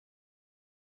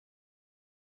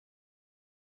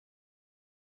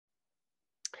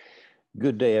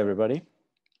Good day, everybody.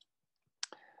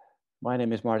 My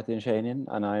name is Martin Scheinin,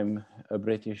 and I'm a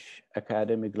British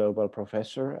Academy Global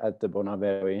Professor at the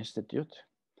Bonavero Institute.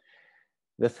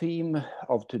 The theme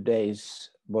of today's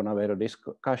Bonavero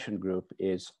discussion group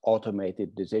is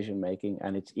automated decision-making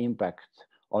and its impact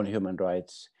on human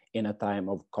rights in a time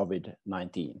of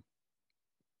COVID-19.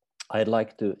 I'd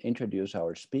like to introduce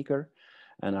our speaker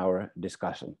and our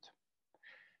discussant.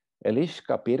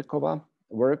 Eliška Pírková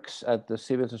works at the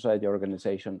civil society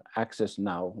organization Access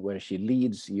Now, where she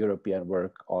leads European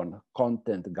work on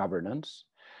content governance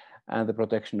and the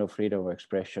protection of freedom of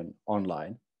expression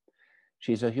online.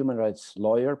 She's a human rights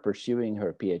lawyer pursuing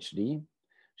her PhD.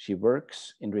 She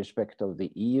works in respect of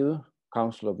the EU,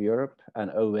 Council of Europe,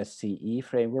 and OSCE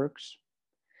frameworks,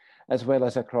 as well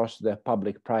as across the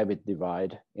public-private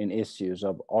divide in issues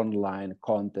of online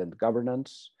content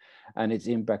governance and its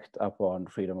impact upon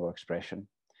freedom of expression.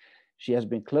 She has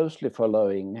been closely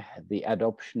following the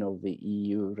adoption of the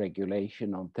EU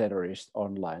regulation on terrorist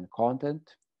online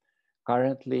content.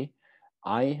 Currently,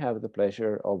 I have the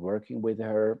pleasure of working with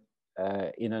her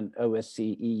in an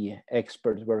OSCE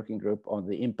expert working group on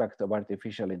the impact of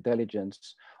artificial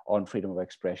intelligence on freedom of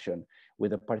expression,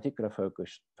 with a particular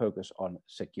focus on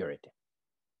security.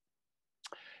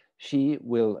 She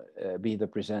will be the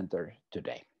presenter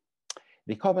today.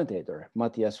 The commentator,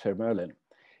 Mathias Vermeulen,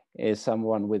 is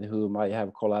someone with whom I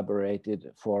have collaborated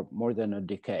for more than a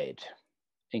decade,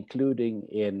 including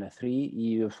in 3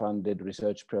 EU-funded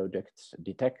research projects,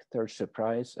 Detector,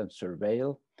 Surprise, and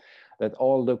Surveil, that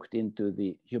all looked into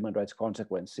the human rights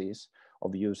consequences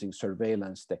of using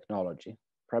surveillance technology,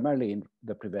 primarily in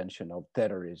the prevention of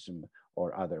terrorism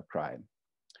or other crime.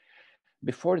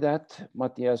 Before that,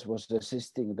 Mathias was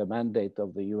assisting the mandate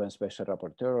of the UN Special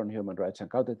Rapporteur on Human Rights and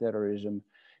Counterterrorism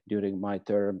during my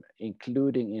term,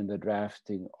 including in the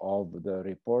drafting of the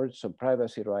reports on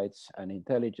privacy rights and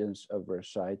intelligence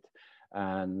oversight,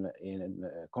 and in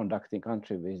conducting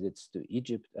country visits to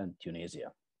Egypt and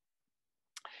Tunisia.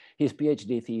 His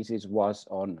PhD thesis was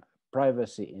on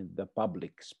privacy in the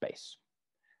public space.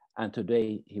 And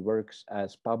today he works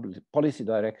as policy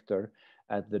director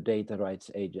at the data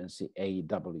rights agency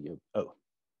AWO.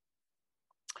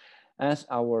 As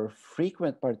our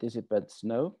frequent participants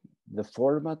know, the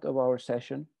format of our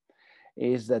session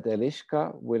is that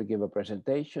Eliška will give a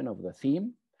presentation of the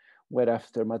theme,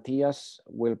 whereafter Mathias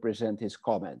will present his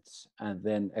comments, and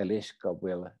then Eliška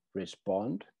will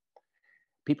respond.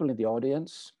 People in the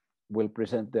audience will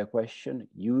present their question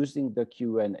using the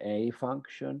Q&A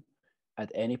function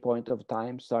at any point of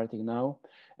time, starting now,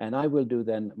 and I will do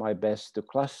then my best to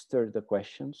cluster the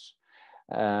questions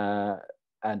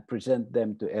and present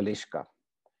them to Eliška.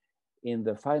 In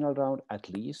the final round, at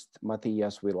least,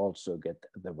 Mathias will also get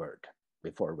the word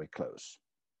before we close.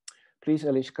 Please,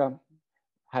 Eliška,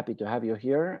 happy to have you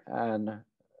here, and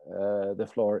the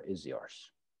floor is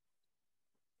yours.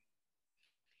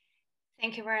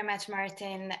 Thank you very much,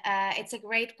 Martin. It's a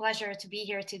great pleasure to be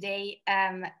here today.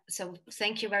 So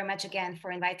thank you very much again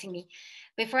for inviting me.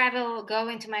 Before I will go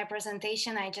into my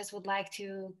presentation, I just would like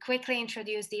to quickly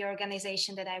introduce the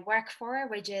organization that I work for,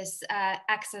 which is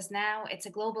Access Now. It's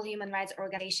a global human rights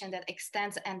organization that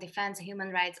extends and defends human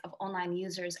rights of online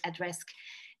users at risk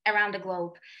around the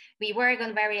globe. We work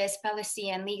on various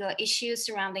policy and legal issues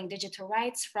surrounding digital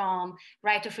rights, from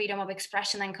right to freedom of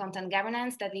expression and content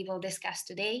governance that we will discuss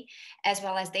today, as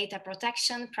well as data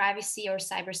protection, privacy, or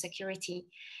cybersecurity.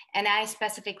 And I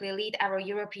specifically lead our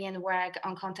European work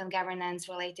on content governance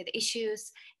related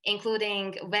issues,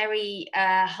 including very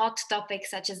hot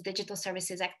topics such as Digital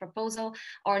Services Act proposal,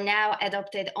 or now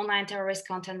adopted online terrorist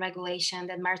content regulation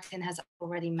that Martin has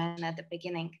already mentioned at the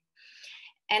beginning.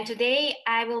 And today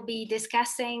I will be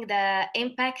discussing the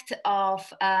impact of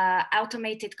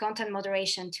automated content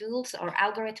moderation tools or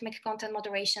algorithmic content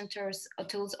moderation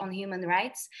tools on human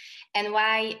rights, and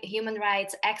why human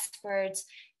rights experts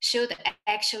should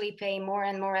actually pay more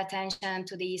and more attention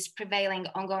to this prevailing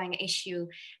ongoing issue,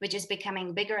 which is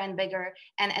becoming bigger and bigger.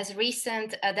 And as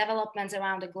recent developments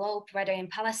around the globe, whether in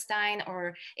Palestine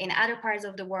or in other parts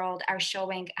of the world, are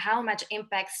showing how much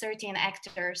impact certain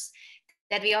actors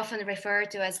that we often refer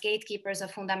to as gatekeepers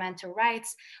of fundamental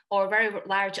rights, or very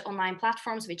large online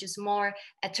platforms, which is more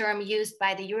a term used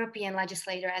by the European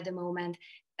legislator at the moment,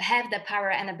 have the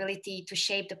power and ability to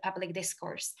shape the public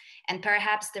discourse. And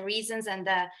perhaps the reasons and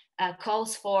the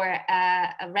calls for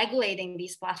regulating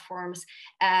these platforms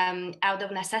out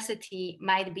of necessity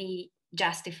might be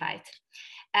justified.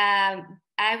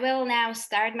 I will now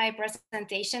start my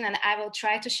presentation, and I will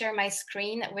try to share my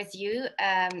screen with you.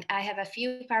 I have a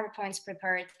few PowerPoints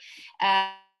prepared.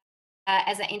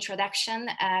 as an introduction,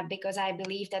 because I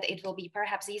believe that it will be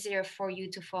perhaps easier for you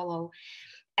to follow.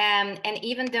 And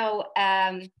even though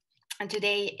and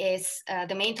today is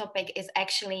the main topic is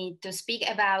actually to speak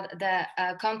about the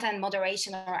content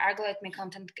moderation or algorithmic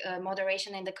content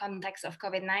moderation in the context of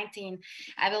COVID-19.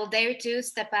 I will dare to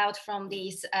step out from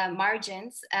these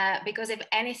margins because if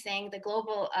anything, the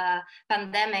global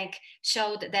pandemic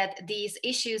showed that these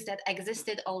issues that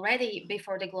existed already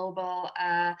before the global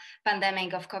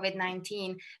pandemic of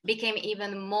COVID-19 became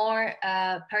even more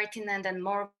pertinent and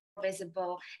more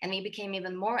visible, and we became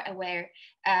even more aware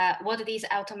what these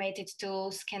automated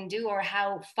tools can do or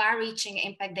how far-reaching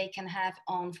impact they can have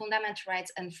on fundamental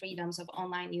rights and freedoms of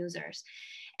online users.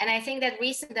 And I think that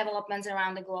recent developments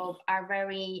around the globe are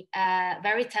very,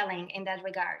 very telling in that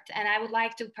regard. And I would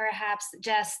like to perhaps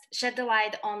just shed the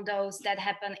light on those that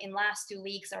happened in last 2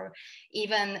 weeks or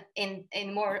even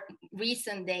in more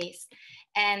recent days.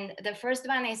 And the first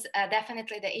one is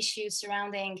definitely the issues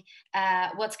surrounding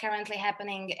what's currently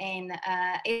happening in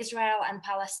Israel and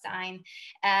Palestine,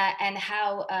 and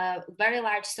how very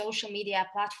large social media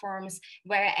platforms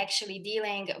were actually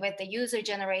dealing with the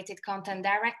user-generated content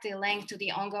directly linked to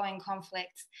the ongoing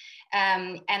conflicts,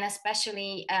 and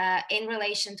especially in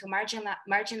relation to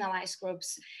marginalized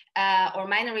groups or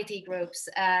minority groups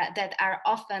that are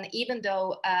often, even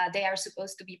though they are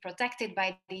supposed to be protected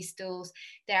by these tools,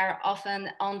 they are often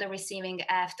on the receiving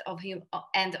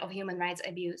end of human rights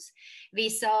abuse. We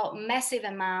saw massive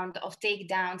amount of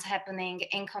takedowns happening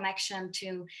in connection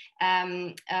to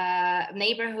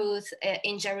neighborhoods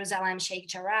in Jerusalem, Sheikh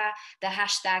Jarrah, the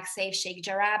hashtag Save Sheikh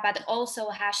Jarrah, but also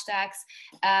hashtags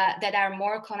that are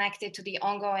more connected to the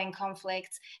ongoing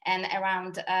conflicts and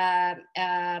around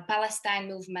Palestine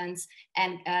movements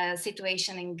and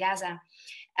situation in Gaza.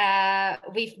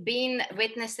 We've been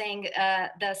witnessing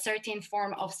the certain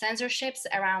form of censorships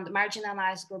around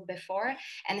marginalized group before.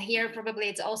 And here probably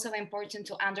it's also important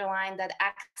to underline that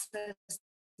Access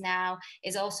Now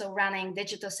is also running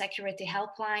digital security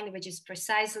helpline, which is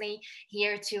precisely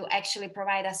here to actually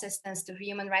provide assistance to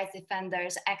human rights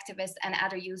defenders, activists, and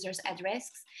other users at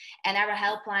risk. And our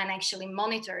helpline actually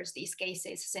monitors these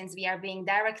cases since we are being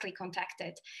directly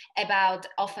contacted about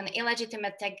often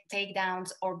illegitimate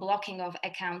takedowns or blocking of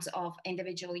accounts of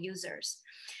individual users.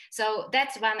 So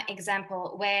that's one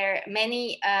example where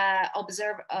many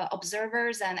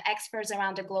observers and experts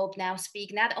around the globe now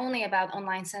speak not only about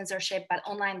online censorship, but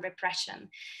online repression.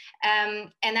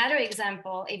 Another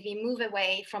example, if we move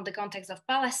away from the context of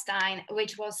Palestine,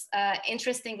 which was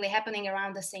interestingly happening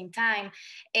around the same time,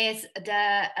 is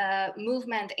the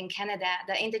movement in Canada,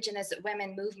 the Indigenous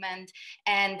women movement,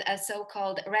 and a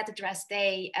so-called Red Dress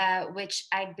Day, which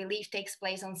I believe takes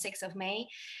place on 6th of May,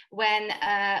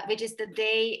 which is the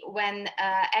day when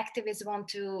activists want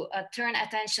to turn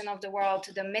attention of the world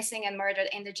to the missing and murdered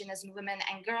Indigenous women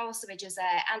and girls, which is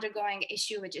an undergoing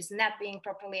issue which is not being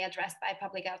properly addressed by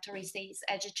public authorities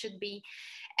as it should be.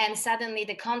 And suddenly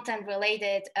the content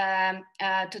related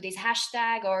to this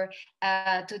hashtag or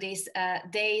to this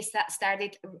day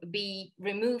started to be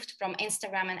removed from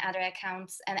Instagram and other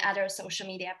accounts and other social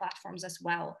media platforms as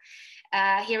well.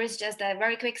 Here is just a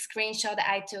very quick screenshot that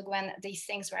I took when these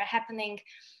things were happening.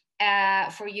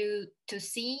 For you to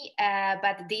see,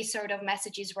 but these sort of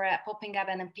messages were popping up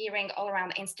and appearing all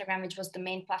around Instagram, which was the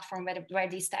main platform where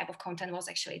this type of content was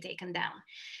actually taken down.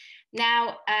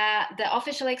 Now, the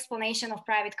official explanation of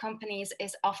private companies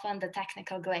is often the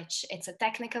technical glitch. It's a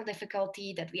technical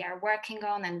difficulty that we are working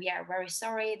on, and we are very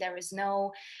sorry. There is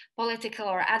no political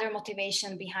or other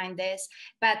motivation behind this,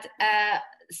 but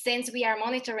since we are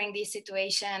monitoring this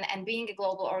situation and being a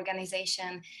global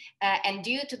organization, and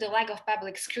due to the lack of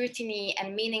public scrutiny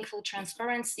and meaningful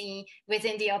transparency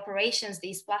within the operations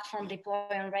these platforms deploy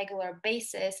on a regular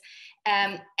basis,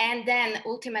 and then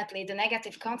ultimately the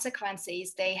negative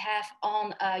consequences they have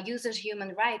on users'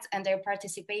 human rights and their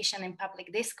participation in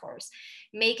public discourse,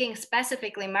 making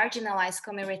specifically marginalized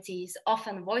communities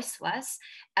often voiceless,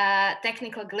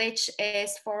 technical glitch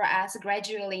is for us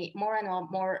gradually more and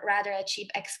more rather a cheap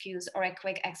excuse or a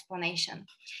quick explanation.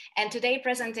 And today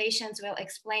presentations will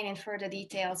explain in further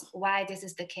details why this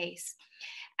is the case.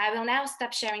 I will now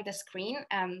stop sharing the screen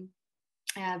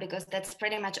because that's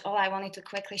pretty much all I wanted to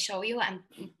quickly show you and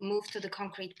move to the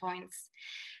concrete points.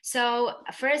 So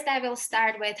first I will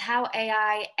start with how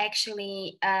AI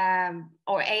actually,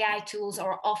 or AI tools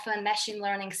or often machine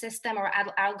learning system or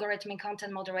algorithmic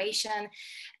content moderation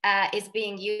is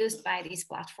being used by these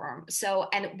platforms. So,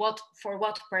 and for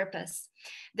what purpose?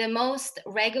 The most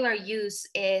regular use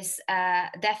is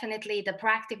definitely the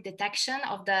proactive detection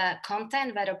of the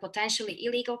content, whether potentially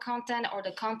illegal content or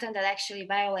the content that actually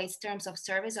violates terms of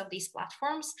service of these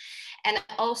platforms, and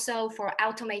also for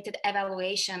automated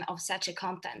evaluation of such a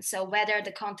content. So whether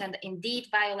the content indeed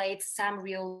violates some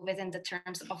rule within the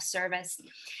terms of service.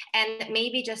 And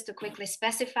maybe just to quickly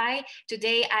specify,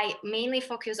 today I mainly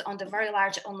focus on the very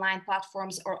large online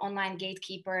platforms or online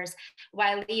gatekeepers,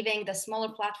 while leaving the smaller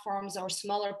platforms or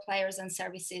smaller players and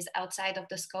services outside of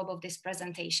the scope of this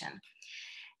presentation.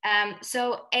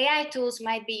 So AI tools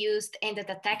might be used in the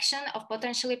detection of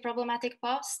potentially problematic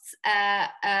posts.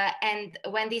 And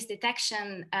when this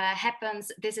detection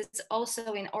happens, this is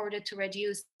also in order to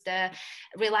reduce the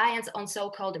reliance on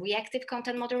so-called reactive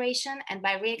content moderation. And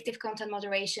by reactive content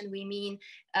moderation, we mean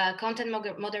content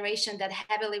moderation that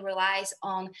heavily relies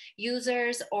on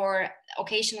users or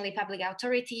occasionally public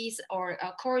authorities or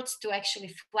courts to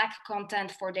actually flag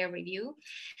content for their review.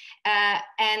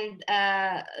 And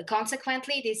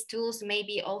consequently, these tools may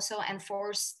be also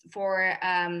enforced for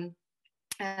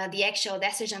the actual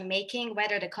decision making,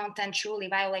 whether the content truly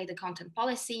violates the content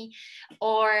policy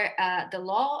or the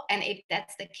law. And if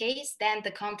that's the case, then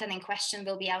the content in question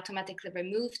will be automatically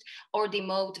removed or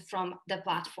demoted from the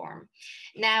platform.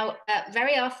 Now,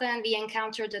 very often we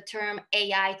encounter the term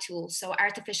AI tools, so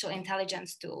artificial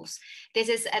intelligence tools. This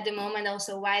is at the moment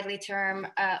also widely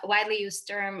used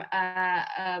term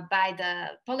by the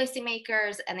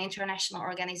policymakers and international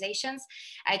organizations.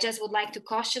 I just would like to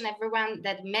caution everyone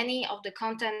that many of the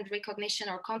content recognition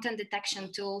or content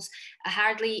detection tools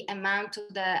hardly amount to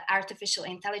the artificial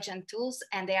intelligence tools,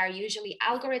 and they are usually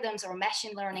algorithms or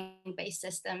machine learning based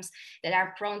systems that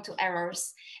are prone to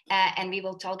errors, and we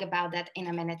will talk about that in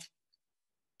a minute.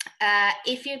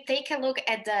 If you take a look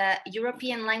at the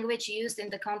European language used in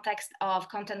the context of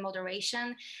content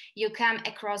moderation, you come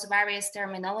across various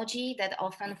terminology that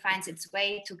often finds its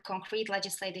way to concrete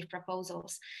legislative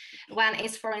proposals. One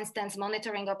is, for instance,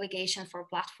 monitoring obligation for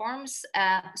platforms.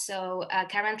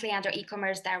 Currently under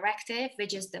e-commerce directive,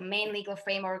 which is the main legal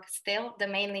framework, still the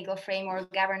main legal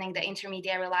framework governing the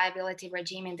intermediary liability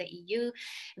regime in the EU,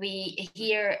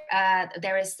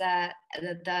 there is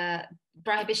the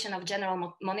prohibition of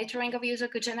general monitoring of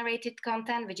user-generated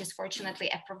content, which is fortunately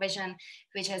a provision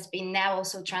which has been now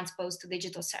also transposed to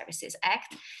Digital Services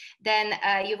Act. Then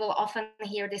you will often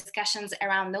hear discussions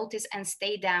around notice and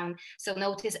stay down, so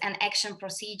notice and action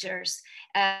procedures.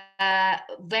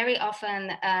 Very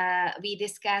often we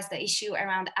discuss the issue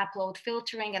around upload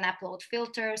filtering and upload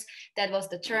filters. That was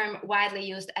the term widely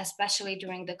used, especially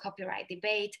during the copyright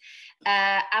debate.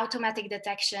 Automatic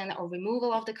detection or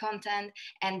removal of the content,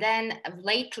 and then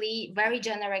lately, very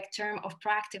generic term of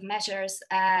proactive measures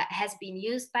has been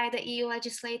used by the EU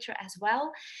legislature as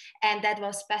well. And that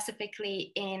was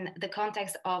specifically in the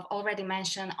context of already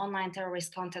mentioned online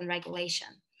terrorist content regulation.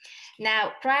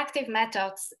 Now, proactive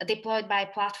methods deployed by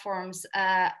platforms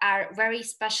are very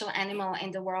special animal in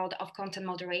the world of content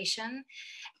moderation.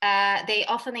 They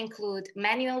often include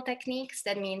manual techniques,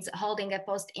 that means holding a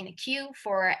post in a queue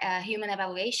for human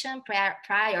evaluation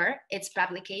prior its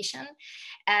publication.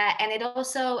 And it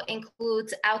also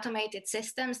includes automated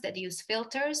systems that use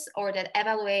filters or that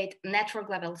evaluate network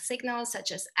level signals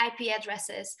such as IP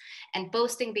addresses and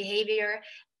posting behavior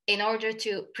in order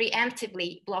to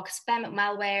preemptively block spam,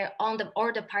 malware on the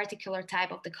particular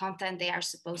type of the content they are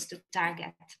supposed to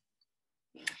target.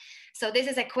 So this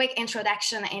is a quick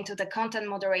introduction into the content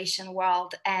moderation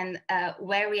world and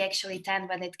where we actually stand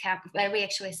when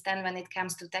it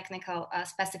comes to technical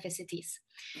specificities.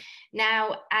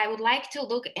 Now, I would like to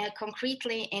look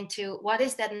concretely into what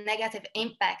is the negative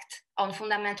impact on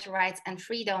fundamental rights and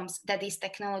freedoms that these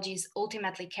technologies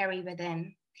ultimately carry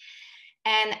within.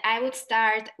 And I would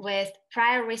start with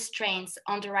prior restraints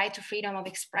on the right to freedom of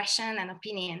expression and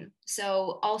opinion,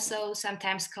 so also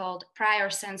sometimes called prior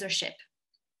censorship.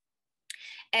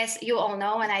 As you all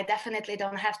know, and I definitely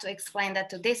don't have to explain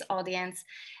that to this audience,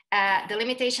 the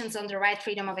limitations on the right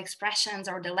freedom of expressions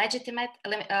or the legitimate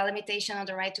limitation on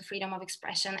the right to freedom of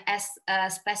expression as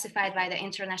specified by the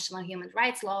international human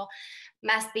rights law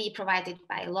must be provided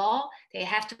by law. They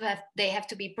have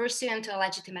to be pursuant to a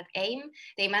legitimate aim.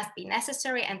 They must be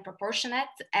necessary and proportionate.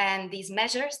 And these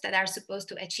measures that are supposed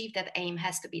to achieve that aim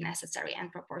has to be necessary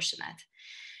and proportionate.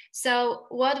 So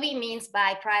what we mean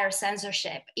by prior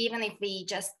censorship, even if we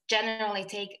just generally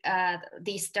take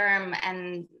this term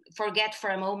and forget for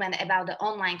a moment about the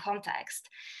online context,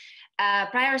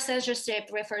 prior censorship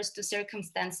refers to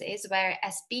circumstances where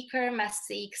a speaker must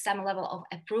seek some level of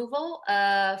approval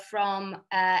from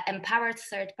empowered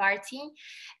third party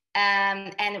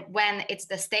And when it's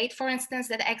the state, for instance,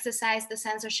 that exercise the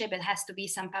censorship, it has to be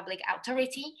some public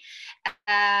authority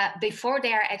before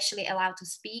they are actually allowed to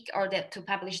speak or to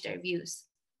publish their views.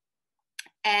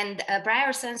 And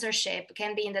prior censorship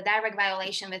can be in the direct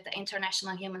violation with the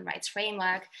International Human Rights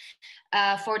Framework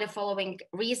for the following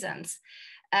reasons.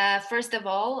 First of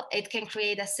all, it can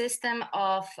create a system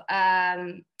of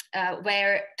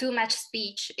where too much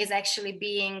speech is actually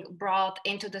being brought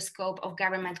into the scope of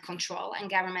government control and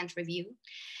government review.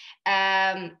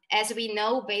 As we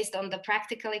know, based on the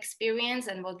practical experience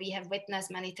and what we have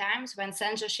witnessed many times, when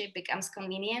censorship becomes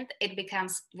convenient, it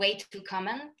becomes way too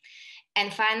common.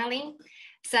 And finally,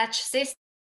 such systems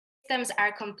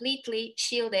are completely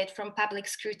shielded from public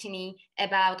scrutiny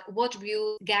about what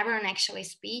rules govern actually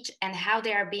speech and how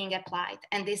they are being applied.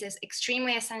 And this is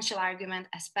extremely essential argument,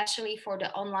 especially for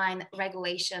the online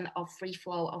regulation of free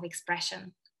flow of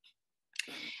expression.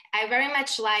 I very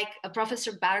much like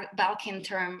Professor Balkin's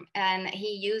term, and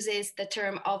he uses the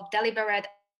term of deliberate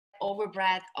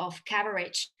overbreadth of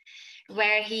coverage,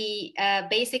 where he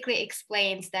basically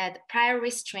explains that prior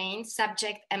restraints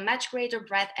subject a much greater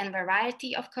breadth and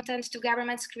variety of content to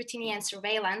government scrutiny and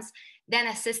surveillance than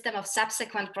a system of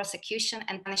subsequent prosecution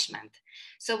and punishment.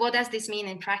 So what does this mean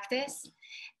in practice?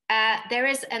 There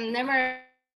is a number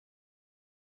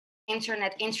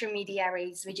internet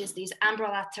intermediaries, which is this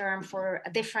umbrella term for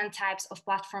different types of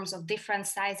platforms of different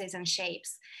sizes and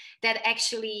shapes that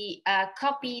actually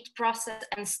copied, processed,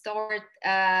 and stored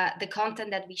the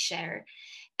content that we share.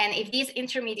 And if these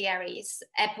intermediaries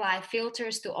apply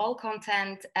filters to all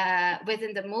content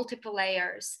within the multiple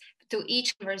layers to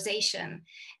each conversation,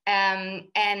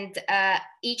 and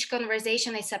each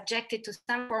conversation is subjected to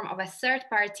some form of a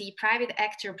third-party private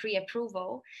actor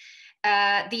pre-approval,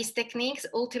 these techniques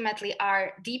ultimately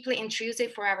are deeply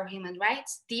intrusive for our human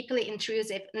rights, deeply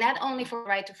intrusive not only for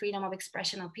right to freedom of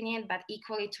expression opinion, but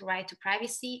equally to right to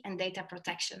privacy and data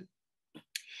protection.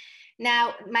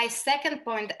 Now, my second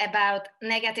point about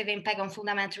negative impact on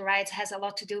fundamental rights has a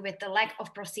lot to do with the lack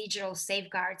of procedural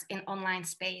safeguards in online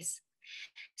space.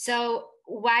 So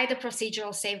why the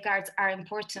procedural safeguards are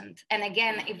important? And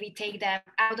again, if we take them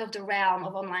out of the realm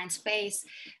of online space,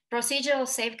 procedural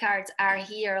safeguards are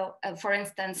here, for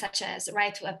instance, such as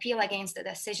right to appeal against the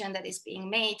decision that is being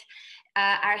made,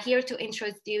 are here to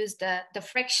introduce the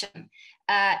friction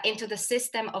into the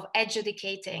system of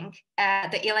adjudicating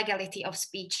the illegality of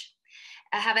speech.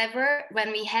 However,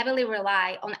 when we heavily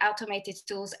rely on automated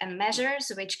tools and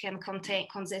measures, which can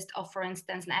consist of, for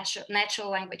instance, natural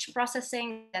language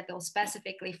processing that will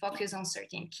specifically focus on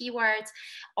certain keywords,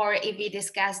 or if we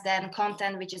discuss then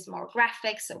content which is more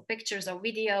graphic, so pictures or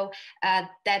video,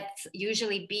 that's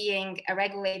usually being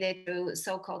regulated through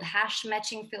so-called hash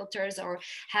matching filters or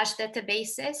hash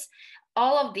databases,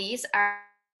 all of these are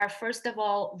first of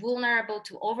all vulnerable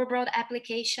to overbroad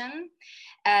application.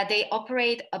 They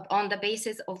operate on the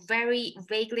basis of very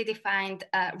vaguely defined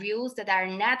rules that are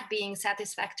not being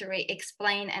satisfactorily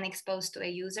explained and exposed to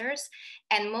users.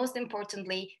 And most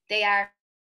importantly, they are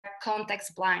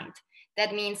context blind.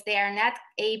 That means they are not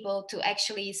able to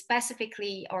actually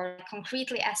specifically or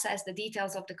concretely assess the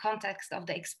details of the context of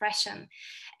the expression.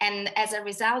 And as a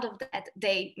result of that,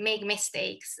 they make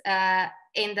mistakes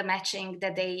in the matching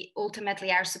that they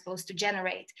ultimately are supposed to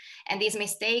generate. And these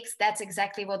mistakes, that's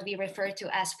exactly what we refer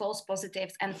to as false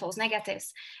positives and false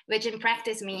negatives, which in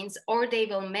practice means or they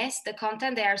will miss the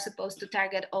content they are supposed to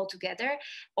target altogether,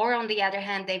 or on the other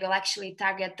hand, they will actually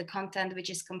target the content which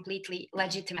is completely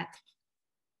legitimate.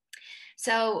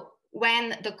 So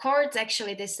when the courts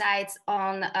actually decides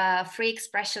on free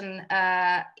expression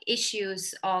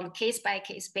issues on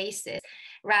case-by-case basis,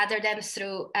 rather than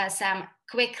through some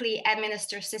quickly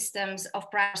administered systems of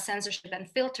prior censorship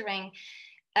and filtering,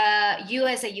 you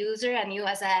as a user and you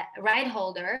as a right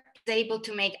holder is able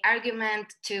to make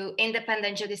argument to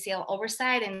independent judicial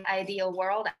oversight in the ideal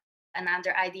world and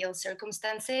under ideal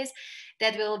circumstances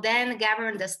that will then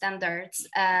govern the standards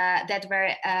that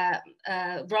were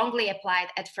wrongly applied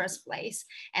at first place.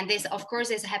 And this, of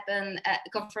course, is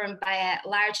confirmed by a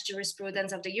large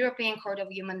jurisprudence of the European Court of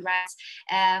Human Rights,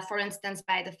 for instance,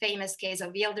 by the famous case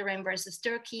of Yildirim versus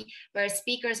Turkey, where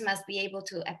speakers must be able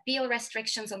to appeal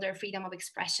restrictions on their freedom of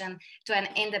expression to an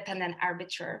independent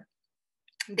arbiter.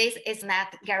 This is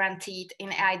not guaranteed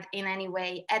in any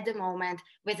way at the moment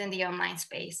within the online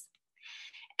space.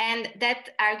 And that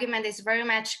argument is very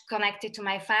much connected to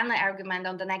my final argument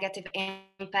on the negative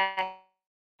impact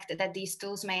that these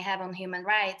tools may have on human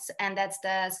rights. And that's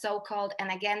the so-called,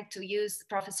 and again, to use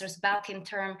Professor Balkin's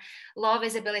term, low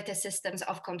visibility systems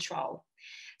of control.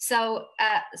 So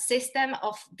a system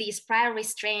of these prior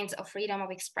restraints of freedom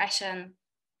of expression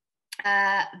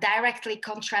directly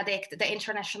contradict the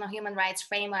international human rights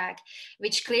framework,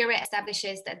 which clearly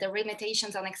establishes that the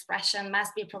limitations on expression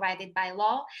must be provided by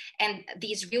law, and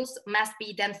these rules must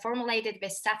be then formulated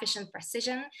with sufficient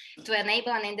precision to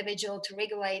enable an individual to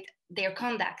regulate their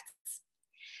conduct.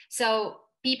 So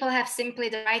people have simply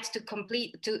the right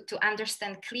to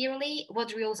understand clearly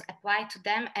what rules apply to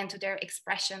them and to their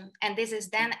expression. And this is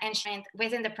then enshrined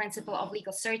within the principle of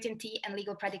legal certainty and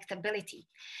legal predictability.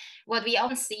 What we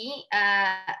often see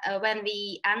when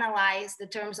we analyze the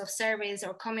terms of service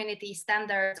or community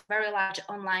standards, very large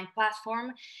online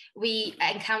platform, we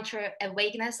encounter a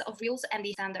vagueness of rules and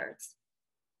these standards.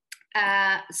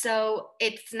 So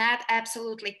it's not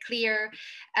absolutely clear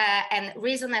and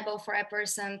reasonable for a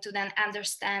person to then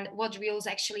understand what rules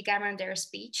actually govern their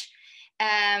speech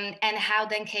and how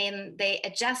then can they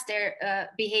adjust their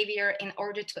behavior in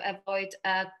order to avoid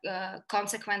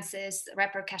consequences,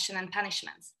 repercussion, and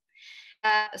punishments.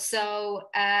 So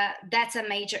that's a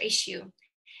major issue.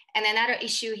 And another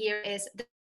issue here is the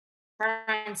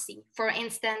transparency. For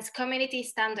instance, community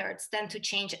standards tend to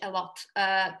change a lot,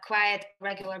 quite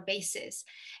regular basis.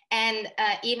 And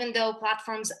even though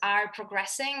platforms are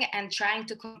progressing and trying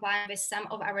to comply with some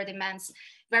of our demands,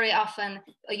 very often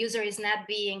a user is not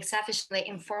being sufficiently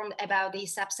informed about the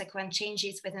subsequent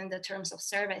changes within the terms of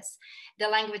service. The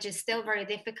language is still very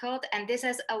difficult, and this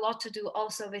has a lot to do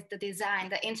also with the design,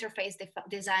 the interface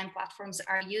design platforms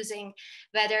are using,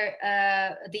 whether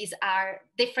these are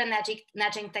different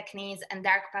nudging techniques and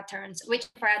dark patterns,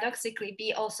 which paradoxically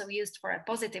be also used for a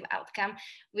positive outcome,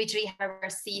 which we however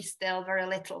see still very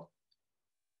little.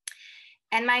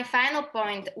 And my final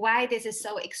point, why this is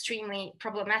so extremely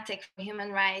problematic for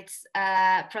human rights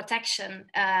protection,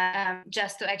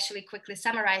 just to actually quickly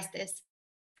summarize this,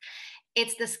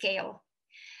 it's the scale.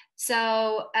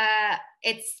 So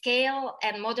its scale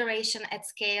and moderation at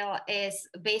scale is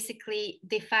basically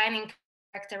defining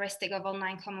characteristic of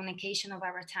online communication of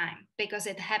our time, because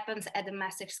it happens at a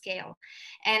massive scale.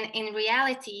 And in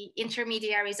reality,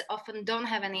 intermediaries often don't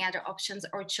have any other options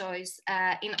or choice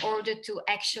in order to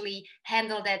actually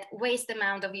handle that vast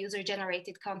amount of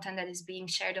user-generated content that is being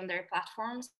shared on their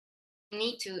platforms. We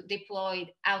need to deploy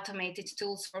automated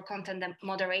tools for content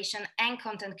moderation and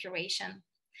content curation.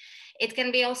 It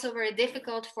can be also very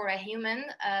difficult for a human,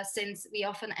 since we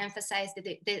often emphasize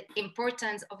the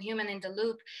importance of human in the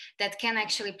loop that can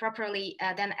actually properly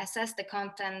then assess the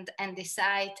content and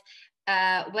decide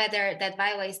whether that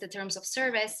violates the terms of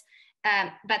service.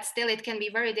 But still, it can be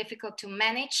very difficult to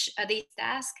manage these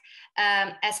tasks,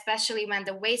 especially when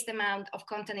the vast amount of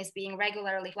content is being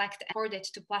regularly flagged and forwarded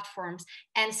to platforms,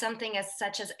 and something as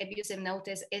such as abusive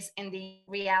notice is in the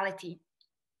reality.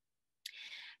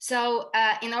 So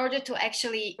in order to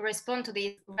actually respond to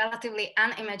this relatively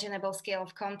unimaginable scale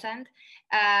of content,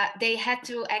 they had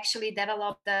to actually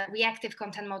develop the reactive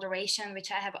content moderation,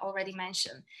 which I have already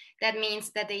mentioned. That means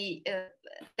that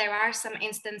there are some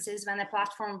instances when a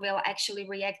platform will actually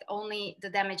react only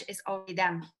the damage is already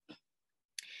done.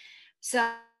 So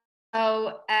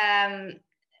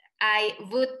I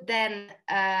would then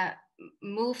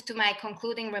move to my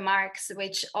concluding remarks,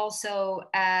 which also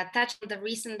touch on the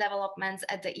recent developments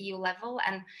at the EU level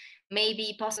and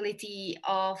maybe possibility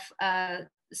of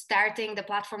starting the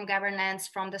platform governance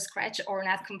from the scratch, or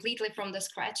not completely from the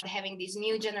scratch, having this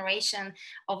new generation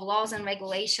of laws and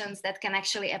regulations that can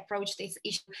actually approach this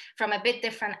issue from a bit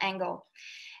different angle.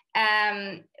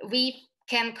 We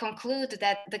can conclude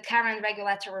that the current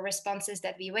regulatory responses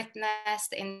that we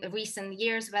witnessed in recent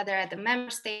years, whether at the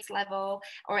member states level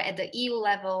or at the EU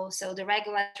level, so the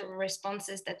regulatory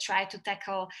responses that try to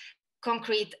tackle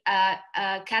concrete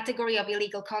category of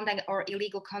illegal conduct or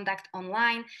illegal conduct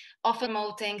online, often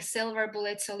promoting silver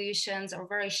bullet solutions or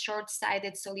very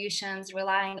short-sighted solutions,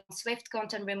 relying on swift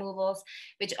content removals,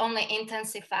 which only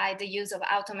intensify the use of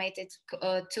automated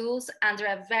tools under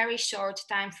a very short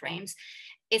time frames,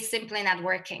 is simply not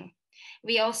working.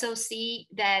 We also see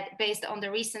that based on the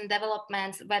recent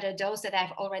developments, whether those that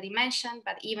I've already mentioned,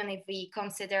 but even if we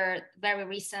consider very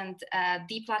recent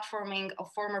deplatforming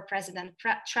of former President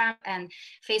Trump and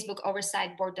Facebook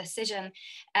Oversight Board decision,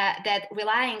 that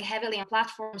relying heavily on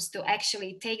platforms to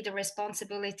actually take the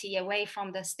responsibility away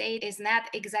from the state is not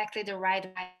exactly the right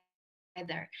way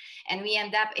either. And we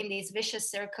end up in this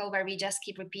vicious circle where we just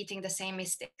keep repeating the same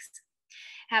mistakes.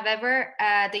 However,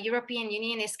 the European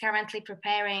Union is currently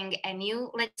preparing a new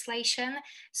legislation,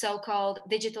 so-called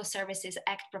Digital Services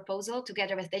Act proposal,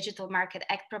 together with Digital Market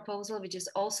Act proposal, which is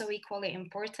also equally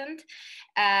important,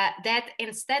 that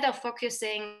instead of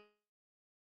focusing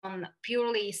on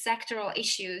purely sectoral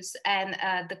issues and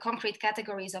the concrete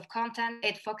categories of content.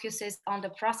 It focuses on the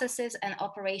processes and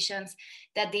operations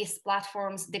that these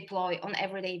platforms deploy on an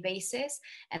everyday basis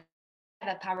and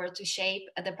have the power to shape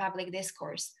the public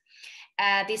discourse.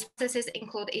 These processes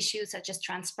include issues such as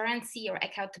transparency or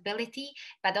accountability,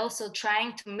 but also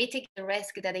trying to mitigate the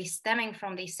risk that is stemming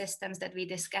from these systems that we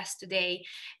discussed today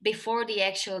before the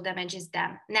actual damage is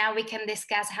done. Now we can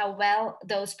discuss how well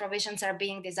those provisions are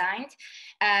being designed.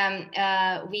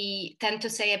 We tend to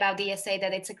say about DSA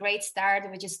that it's a great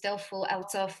start, which is still full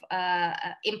out of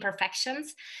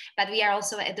imperfections, but we are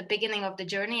also at the beginning of the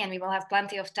journey and we will have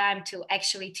plenty of time to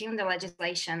actually tune the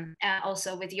legislation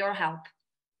also with your help.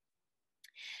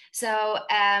 So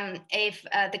if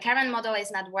the current model is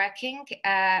not working,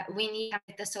 we need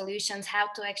the solutions how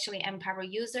to actually empower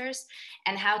users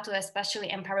and how to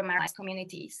especially empower marginalized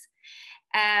communities.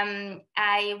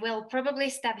 I will probably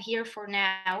stop here for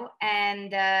now,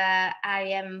 and I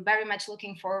am very much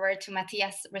looking forward to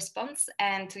Mathias' response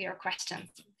and to your questions.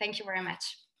 Thank you very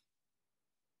much.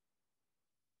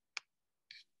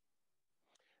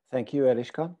 Thank you,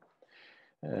 Eliška.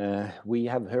 We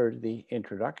have heard the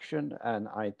introduction, and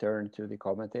I turn to the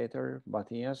commentator,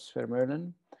 Mathias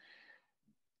Vermeulen.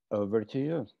 Over to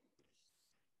you.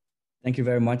 Thank you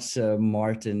very much,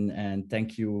 Martin, and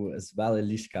thank you as well,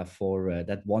 Eliška, for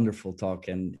that wonderful talk.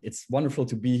 And it's wonderful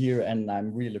to be here, and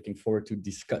I'm really looking forward to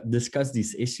discuss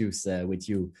these issues with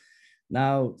you.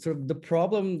 Now, sort of the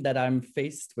problem that I'm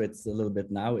faced with a little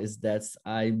bit now is that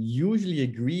I usually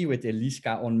agree with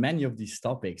Eliška on many of these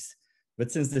topics. But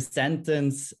since the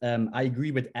sentence, I agree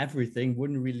with everything,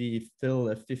 wouldn't really fill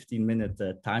a 15-minute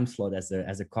time slot as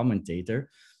a commentator,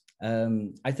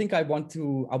 I think I want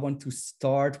to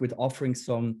start with offering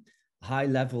some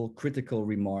high-level critical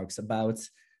remarks about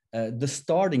the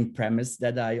starting premise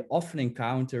that I often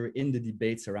encounter in the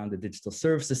debates around the Digital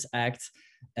Services Act,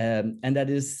 and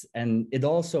it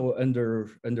also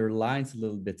underlines a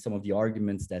little bit some of the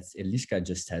arguments that Eliška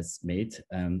just has made,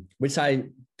 which I,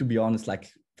 to be honest,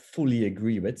 fully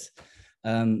agree with.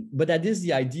 But that is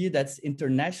the idea that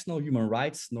international human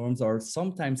rights norms are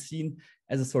sometimes seen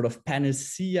as a sort of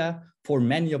panacea for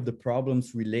many of the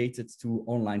problems related to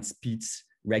online speech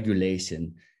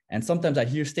regulation. And sometimes I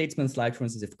hear statements like, for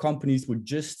instance, if companies would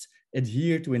just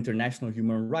adhere to international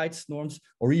human rights norms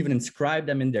or even inscribe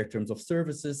them in their terms of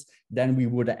services, then we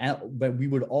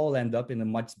would all end up in a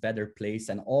much better place,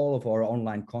 and all of our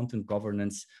online content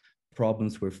governance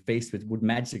problems we're faced with would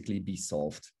magically be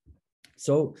solved.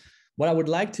 So what I would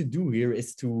like to do here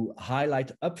is to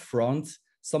highlight upfront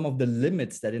some of the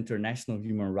limits that international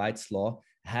human rights law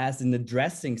has in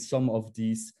addressing some of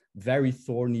these very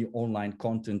thorny online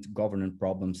content governance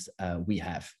problems we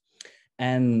have.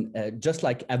 And just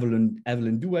like Evelyn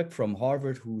Douek from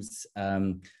Harvard, whose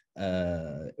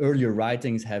earlier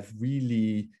writings have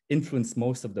really influenced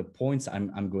most of the points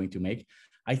I'm going to make,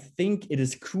 I think it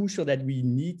is crucial that we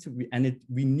need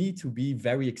to be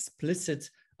very explicit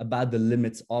about the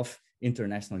limits of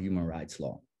international human rights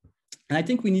law. And I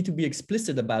think we need to be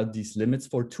explicit about these limits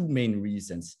for two main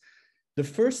reasons. The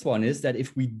first one is that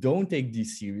if we don't take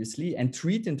these seriously and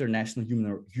treat international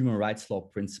human rights law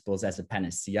principles as a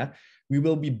panacea, we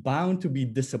will be bound to be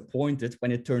disappointed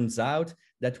when it turns out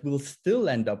that we'll still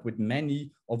end up with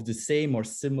many of the same or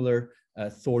similar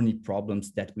thorny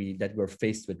problems that we're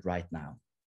faced with right now.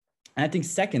 And I think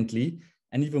secondly,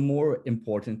 and even more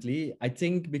importantly, I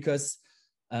think because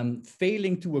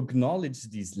failing to acknowledge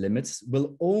these limits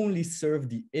will only serve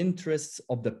the interests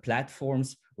of the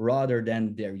platforms rather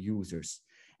than their users.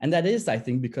 And that is, I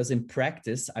think, because in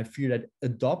practice, I fear that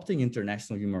adopting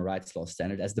international human rights law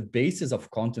standard as the basis of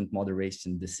content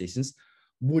moderation decisions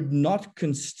would not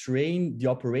constrain the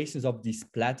operations of these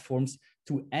platforms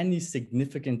to any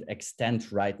significant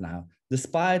extent right now,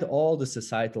 despite all the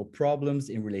societal problems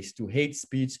in relation to hate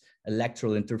speech,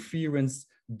 electoral interference,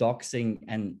 doxing,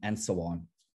 and so on.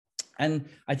 And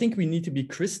I think we need to be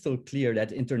crystal clear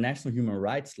that international human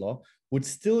rights law would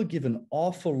still give an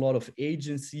awful lot of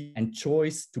agency and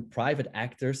choice to private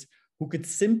actors who could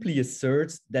simply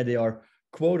assert that they are,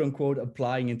 quote unquote,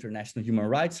 applying international human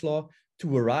rights law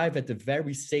to arrive at the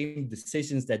very same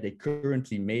decisions that they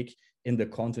currently make in the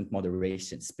content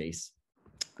moderation space.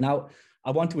 Now, I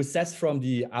want to assess from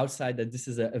the outside that this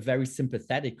is a very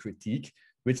sympathetic critique,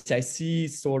 which I see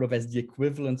sort of as the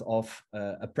equivalent of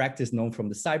a practice known from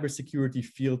the cybersecurity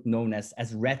field known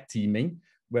as red teaming,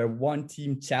 where one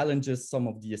team challenges some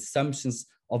of the assumptions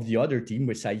of the other team,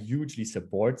 which I hugely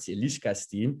support, Eliška's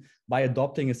team, by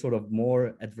adopting a sort of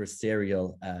more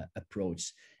adversarial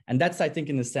approach. And that's, I think,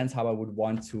 in a sense, how I would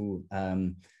want to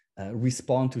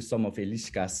respond to some of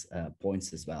Eliška's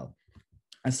points as well.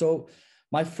 And so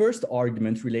my first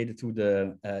argument related to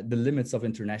the limits of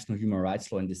international human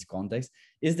rights law in this context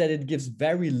is that it gives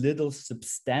very little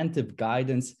substantive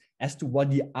guidance as to what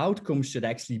the outcome should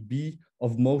actually be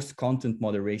of most content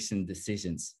moderation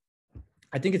decisions.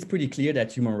 I think it's pretty clear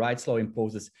that human rights law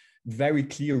imposes very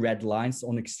clear red lines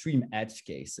on extreme edge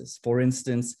cases. For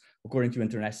instance, according to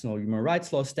international human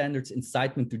rights law standards,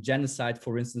 incitement to genocide,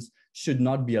 for instance, should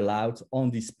not be allowed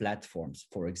on these platforms,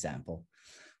 for example.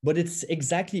 But it's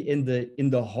exactly in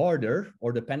the harder,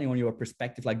 or depending on your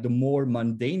perspective, like the more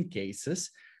mundane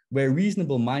cases where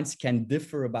reasonable minds can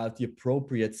differ about the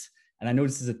appropriate, and I know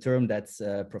this is a term that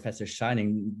Professor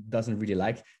Shining doesn't really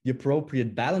like, the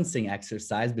appropriate balancing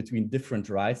exercise between different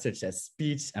rights, such as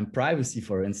speech and privacy,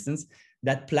 for instance,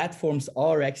 that platforms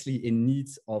are actually in need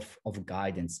of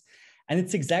guidance. And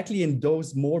it's exactly in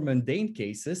those more mundane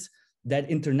cases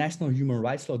that international human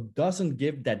rights law doesn't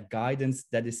give that guidance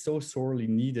that is so sorely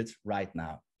needed right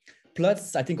now.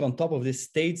 Plus, I think on top of this,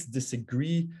 states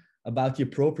disagree about the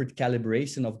appropriate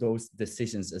calibration of those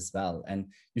decisions as well. And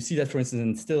you see that, for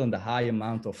instance, still in the high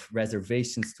amount of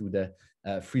reservations to the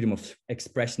freedom of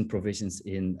expression provisions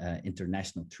in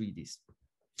international treaties.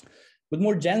 But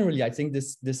more generally, I think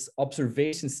this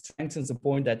observation strengthens a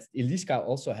point that Eliška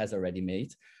also has already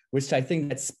made, which I think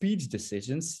that speech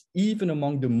decisions, even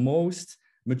among the most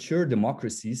mature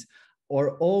democracies,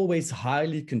 are always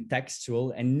highly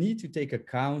contextual and need to take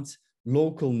account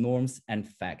local norms and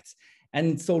facts.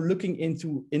 And so looking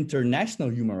into international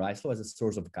human rights law as a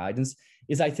source of guidance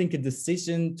is, I think, a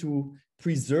decision to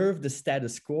preserve the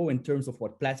status quo in terms of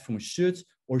what platforms should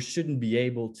or shouldn't be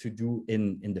able to do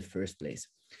in the first place.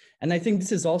 And I think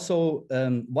this is also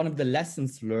one of the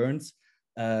lessons learned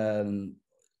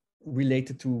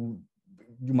related to,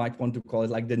 you might want to call it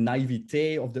like the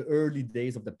naivete of the early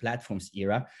days of the platforms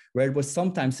era, where it was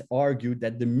sometimes argued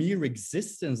that the mere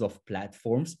existence of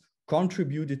platforms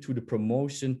contributed to the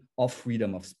promotion of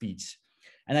freedom of speech.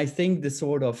 And I think the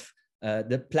sort of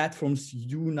the platform's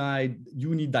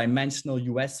unidimensional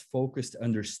US-focused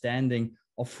understanding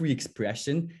of free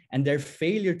expression and their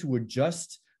failure to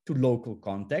adjust to local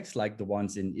contexts, like the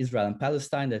ones in Israel and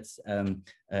Palestine that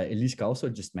Eliška also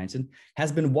just mentioned,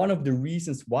 has been one of the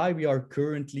reasons why we are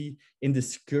currently in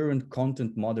this current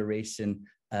content moderation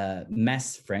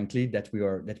mess, frankly, that we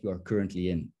are currently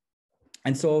in.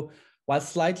 And so, while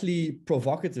slightly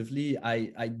provocatively,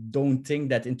 I don't think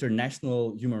that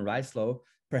international human rights law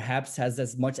perhaps has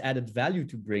as much added value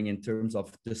to bring in terms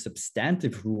of the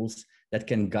substantive rules that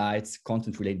can guide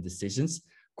content-related decisions,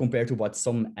 compared to what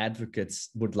some advocates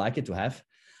would like it to have.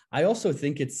 I also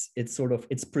think its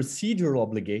procedural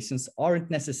obligations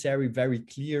aren't necessarily very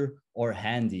clear or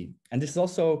handy. And this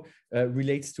also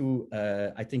relates to,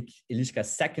 I think,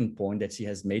 Eliška's second point that she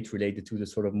has made related to the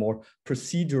sort of more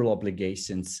procedural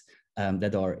obligations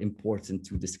that are important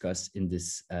to discuss in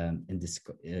this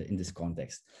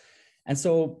context. And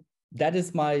so that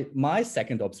is my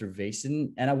second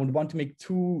observation, and I would want to make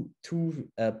two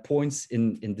points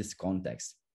in this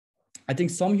context. I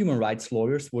think some human rights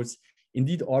lawyers would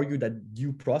indeed argue that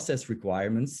due process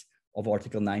requirements of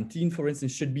Article 19, for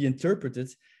instance, should be interpreted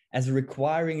as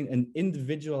requiring an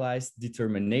individualized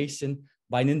determination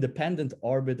by an independent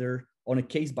arbiter on a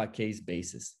case-by-case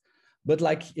basis. But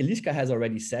like Eliška has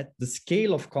already said, the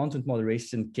scale of content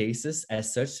moderation cases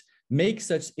as such make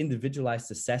such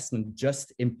individualized assessment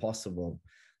just impossible.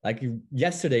 Like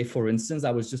yesterday, for instance,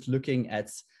 I was just looking at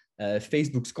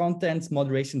Facebook's content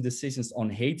moderation decisions on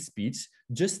hate speech,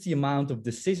 just the amount of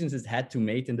decisions it had to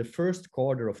make in the first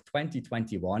quarter of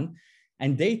 2021.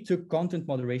 And they took content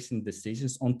moderation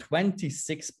decisions on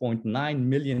 26.9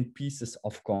 million pieces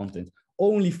of content,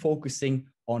 only focusing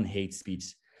on hate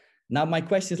speech. Now, my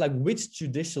question is like, which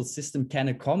judicial system can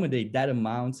accommodate that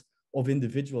amount of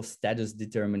individual status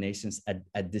determinations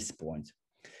at this point?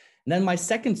 And then my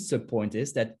second subpoint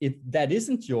is that if that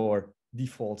isn't your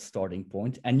default starting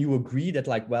point, and you agree that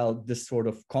like, well, this sort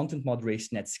of content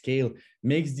moderation at scale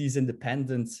makes these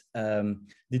independent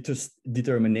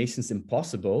determinations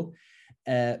impossible,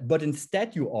 but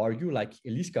instead you argue, like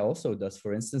Eliška also does,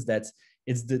 for instance, that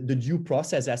it's the due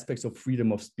process aspects of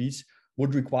freedom of speech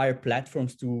would require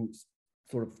platforms to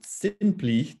sort of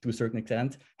simply, to a certain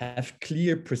extent, have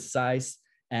clear, precise,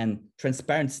 and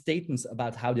transparent statements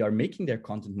about how they are making their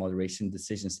content moderation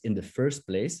decisions in the first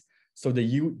place, so the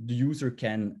user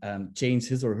can change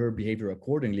his or her behavior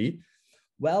accordingly.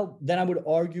 Well, then I would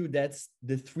argue that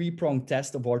the three-pronged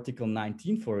test of Article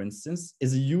 19, for instance,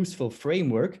 is a useful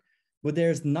framework, but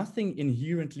there's nothing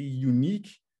inherently unique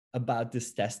about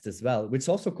this test as well, which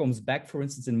also comes back, for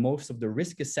instance, in most of the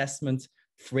risk assessment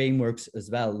frameworks as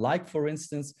well, like for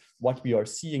instance, what we are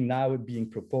seeing now being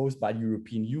proposed by the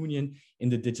European Union in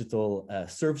the Digital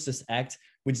Services Act,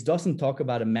 which doesn't talk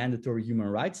about a mandatory human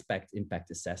rights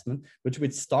impact assessment, but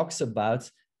which talks about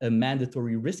a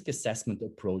mandatory risk assessment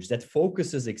approach that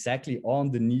focuses exactly on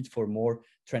the need for more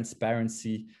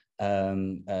transparency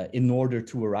in order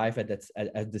to arrive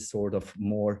at this sort of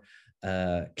more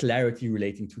clarity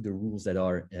relating to the rules that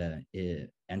are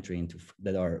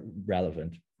that are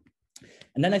relevant.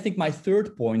 And then I think my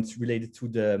third point related to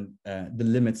the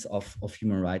limits of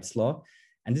human rights law,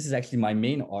 and this is actually my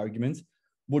main argument,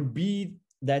 would be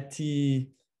that the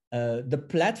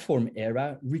platform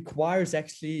era requires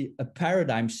actually a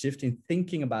paradigm shift in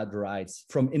thinking about rights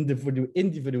from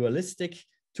individualistic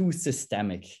to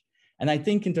systemic. And I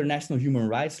think international human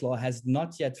rights law has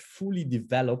not yet fully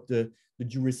developed the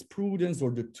jurisprudence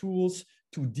or the tools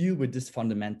to deal with this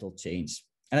fundamental change.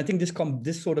 And I think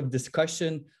this sort of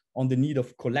discussion on the need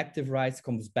of collective rights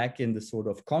comes back in the sort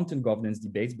of content governance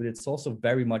debates, but it's also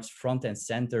very much front and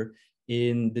center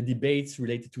in the debates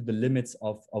related to the limits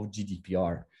of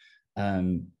GDPR.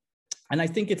 And I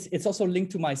think it's also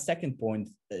linked to my second point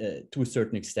to a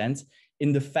certain extent,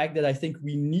 in the fact that I think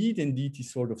we need indeed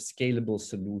these sort of scalable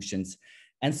solutions.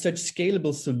 And such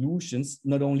scalable solutions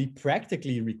not only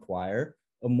practically require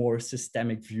a more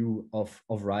systemic view of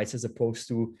rights as opposed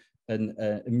to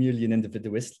merely an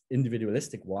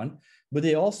individualistic one, but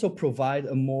they also provide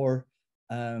a more,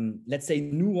 let's say,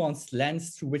 nuanced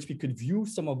lens through which we could view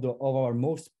some of our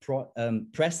most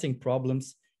pressing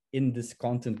problems in this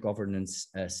content governance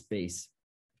space.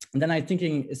 And then I'm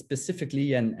thinking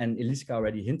specifically, and Eliška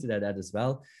already hinted at that as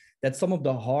well, that some of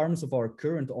the harms of our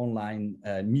current online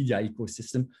media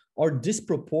ecosystem are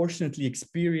disproportionately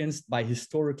experienced by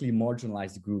historically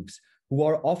marginalized groups who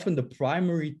are often the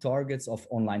primary targets of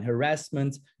online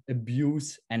harassment,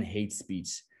 abuse, and hate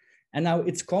speech. And now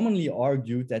it's commonly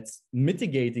argued that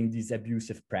mitigating these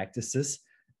abusive practices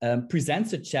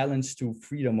presents a challenge to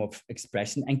freedom of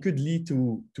expression and could lead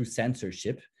to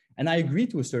censorship. And I agree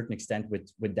to a certain extent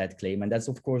with that claim. And that's,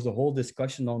 of course, the whole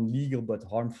discussion on legal but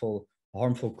harmful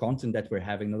content that we're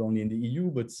having, not only in the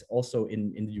EU, but also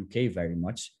in the UK very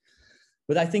much.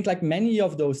 But I think like many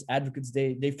of those advocates,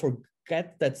 they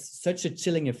forget that such a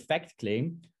chilling effect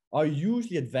claim are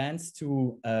usually advanced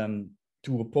to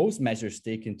oppose measures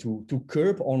taken to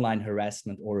curb online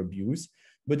harassment or abuse,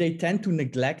 but they tend to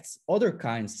neglect other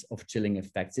kinds of chilling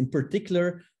effects, in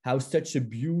particular, how such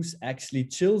abuse actually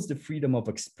chills the freedom of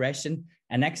expression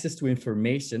and access to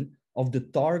information of the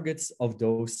targets of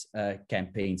those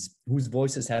campaigns, whose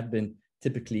voices have been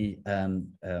typically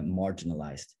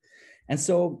marginalized. And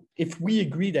so if we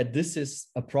agree that this is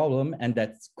a problem and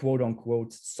that, quote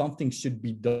unquote, something should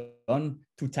be done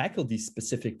to tackle these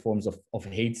specific forms of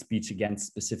hate speech against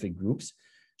specific groups,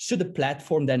 should a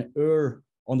platform then err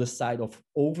on the side of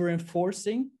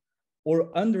over-enforcing or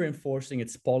under-enforcing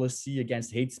its policy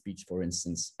against hate speech, for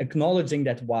instance, acknowledging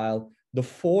that while the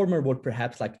former would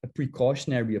perhaps like a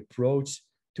precautionary approach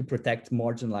to protect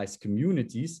marginalized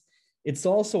communities, it's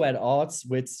also at odds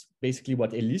with basically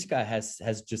what Eliška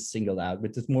has just singled out,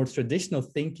 with this more traditional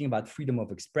thinking about freedom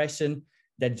of expression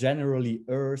that generally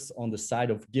errs on the side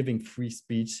of giving free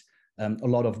speech a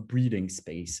lot of breathing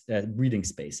space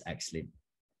actually.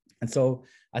 And so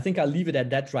I think I'll leave it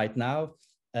at that right now.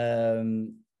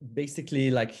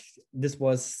 Basically, like this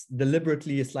was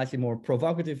deliberately a slightly more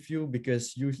provocative view,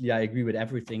 because usually I agree with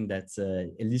everything that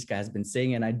Eliška has been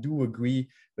saying, and I do agree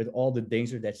with all the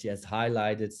danger that she has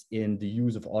highlighted in the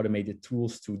use of automated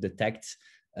tools to detect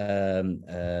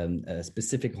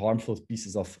specific harmful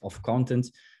pieces of content.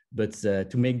 But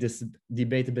to make this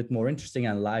debate a bit more interesting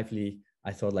and lively,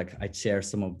 I thought like I'd share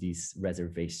some of these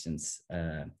reservations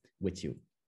with you.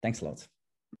 Thanks a lot.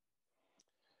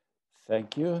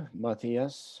 Thank you,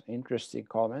 Mathias. Interesting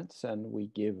comments, and we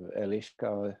give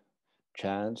Eliška a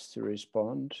chance to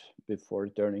respond before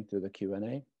turning to the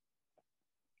Q&A.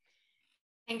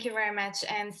 Thank you very much,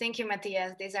 and thank you,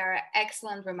 Mathias. These are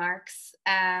excellent remarks,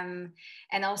 and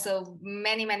also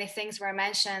many things were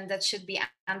mentioned that should be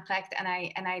unpacked, and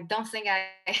I don't think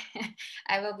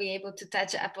I will be able to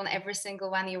touch upon every single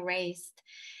one you raised.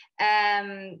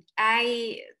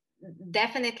 I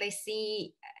definitely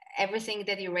see everything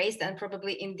that you raised, and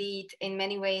probably indeed in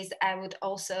many ways I would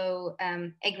also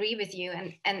agree with you,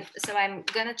 and so I'm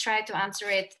gonna try to answer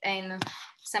it in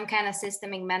some kind of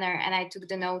systemic manner, and I took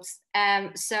the notes.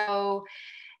 So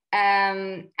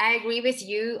I agree with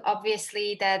you,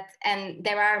 obviously, that, and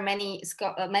there are many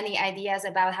ideas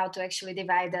about how to actually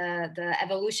divide the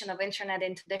evolution of internet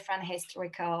into different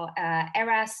historical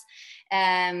eras.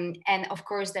 And of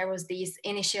course, there was this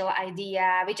initial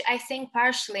idea, which I think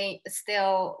partially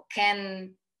still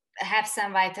can have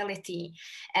some vitality.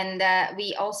 And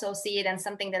we also see it, and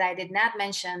something that I did not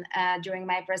mention during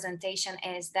my presentation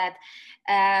is that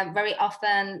very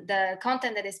often the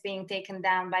content that is being taken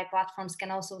down by platforms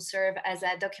can also serve as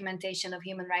a documentation of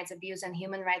human rights abuse and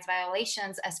human rights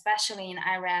violations, especially in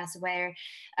areas where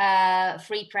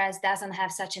free press doesn't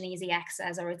have such an easy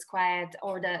access, or it's quiet,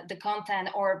 or the content,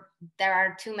 or there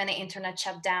are too many internet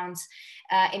shutdowns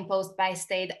imposed by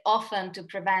state, often to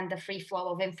prevent the free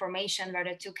flow of information,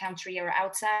 whether to country or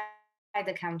outside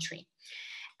the country.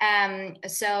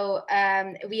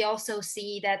 We also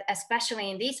see that,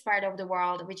 especially in this part of the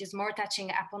world, which is more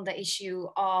touching upon the issue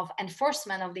of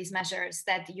enforcement of these measures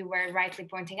that you were rightly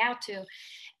pointing out to,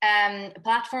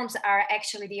 platforms are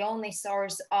actually the only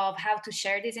source of how to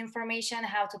share this information,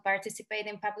 how to participate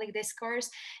in public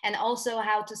discourse, and also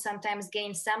how to sometimes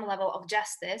gain some level of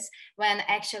justice when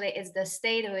actually it's the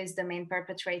state who is the main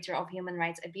perpetrator of human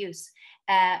rights abuse.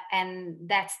 And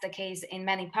that's the case in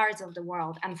many parts of the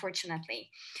world, unfortunately.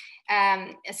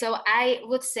 So I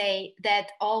would say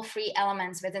that all three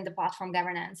elements within the platform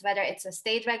governance, whether it's a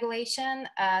state regulation,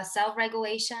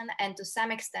 self-regulation, and to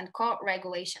some extent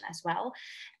co-regulation as well,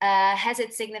 has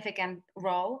its significant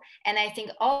role. And I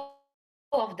think all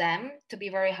of them, to be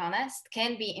very honest,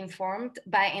 can be informed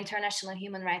by international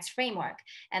human rights framework.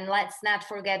 And let's not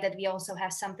forget that we also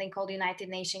have something called United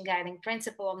Nations Guiding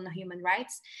Principle on Human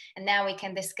Rights. And now we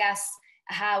can discuss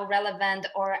how relevant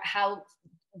or how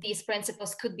these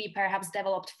principles could be perhaps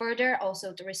developed further,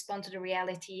 also to respond to the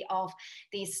reality of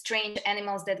these strange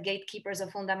animals that gatekeepers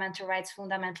of fundamental rights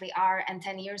fundamentally are. And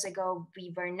 10 years ago,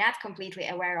 we were not completely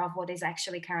aware of what is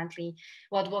actually currently,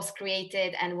 what was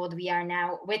created and what we are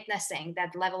now witnessing,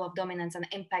 that level of dominance and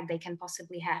impact they can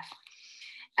possibly have.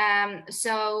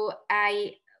 So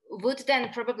I would then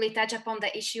probably touch upon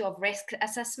the issue of risk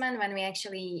assessment when we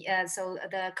actually, so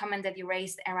the comment that you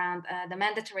raised around the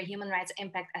mandatory human rights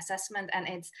impact assessment, and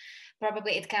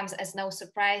it comes as no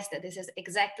surprise that this is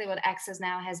exactly what Access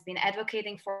Now has been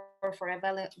advocating for a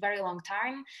very long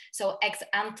time. So ex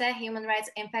ante human rights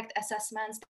impact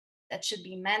assessments that should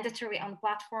be mandatory on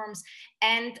platforms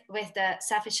and with the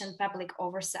sufficient public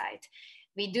oversight.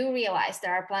 We do realize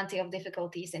there are plenty of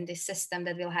difficulties in this system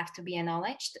that will have to be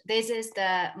acknowledged. This is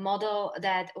the model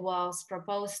that was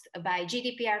proposed by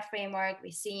GDPR framework.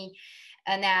 We see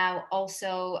now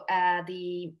also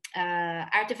the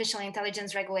artificial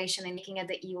intelligence regulation and making at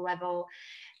the EU level,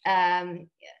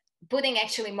 putting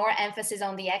actually more emphasis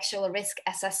on the actual risk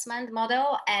assessment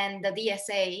model, and the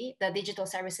DSA, the Digital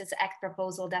Services Act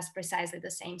proposal, does precisely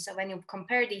the same. So when you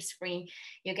compare these three,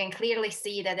 you can clearly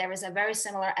see that there is a very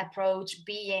similar approach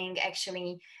being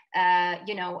actually,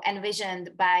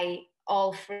 envisioned by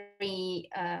all three,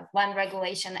 one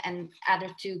regulation and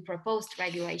other two proposed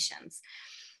regulations.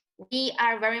 We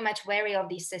are very much wary of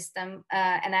this system,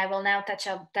 and I will now touch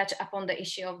upon the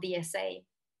issue of DSA.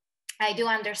 I do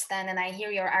understand, and I hear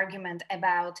your argument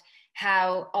about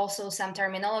how also some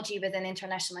terminology within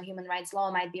international human rights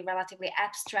law might be relatively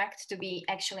abstract to be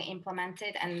actually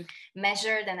implemented and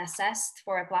measured and assessed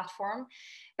for a platform.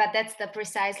 But that's the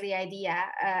precisely idea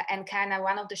and kind of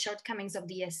one of the shortcomings of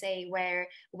DSA, where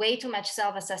way too much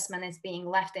self-assessment is being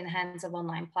left in hands of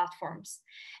online platforms.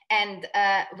 And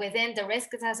within the risk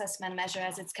assessment measure,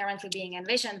 as it's currently being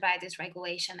envisioned by this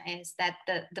regulation, is that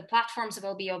the platforms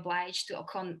will be obliged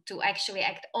to actually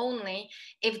act only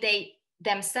if they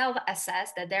themselves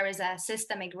assess that there is a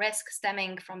systemic risk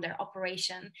stemming from their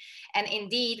operation. And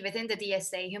indeed, within the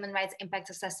DSA, human rights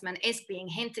impact assessment is being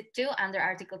hinted to under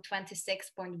Article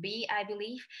 26.b, I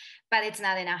believe, but it's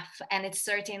not enough. And it's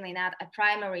certainly not a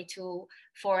primary tool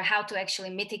for how to actually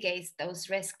mitigate those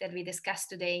risks that we discussed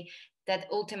today that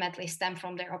ultimately stem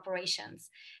from their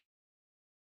operations.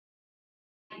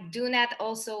 Do not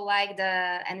also like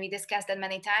and we discussed that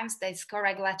many times, this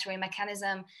co-regulatory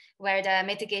mechanism where the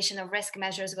mitigation of risk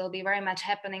measures will be very much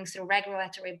happening through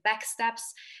regulatory backstops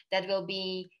that will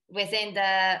be within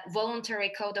the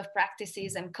voluntary code of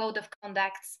practices and code of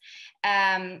conducts,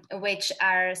 which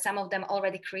are some of them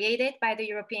already created by the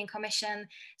European Commission,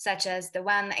 such as the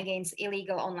one against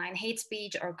illegal online hate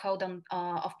speech or code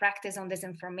of practice on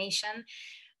disinformation.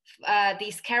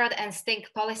 This carrot and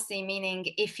stick policy, meaning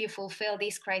if you fulfill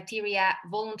these criteria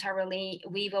voluntarily,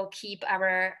 we will keep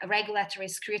our regulatory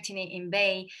scrutiny in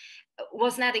bay,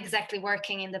 was not exactly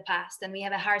working in the past. And we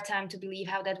have a hard time to believe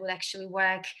how that would actually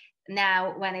work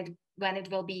now when when it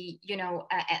will be, you know,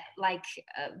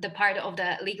 the part of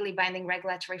the legally binding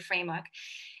regulatory framework.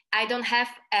 I don't have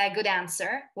a good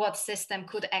answer what system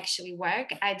could actually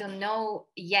work. I don't know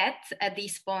yet at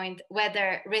this point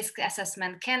whether risk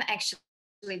assessment can actually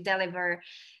deliver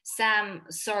some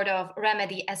sort of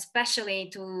remedy, especially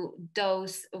to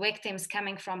those victims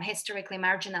coming from historically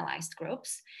marginalized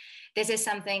groups. This is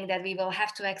something that we will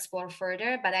have to explore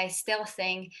further, but I still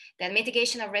think that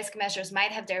mitigation of risk measures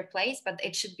might have their place, but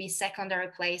it should be secondary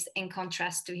place in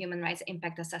contrast to human rights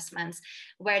impact assessments,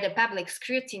 where the public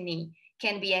scrutiny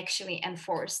can be actually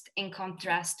enforced in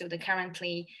contrast to the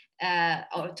currently,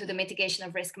 or to the mitigation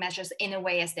of risk measures in a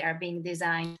way as they are being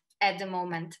designed at the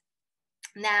moment.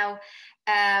 Now,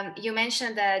 you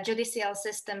mentioned the judicial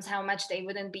systems, how much they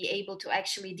wouldn't be able to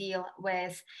actually deal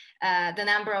with the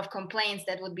number of complaints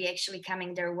that would be actually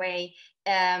coming their way,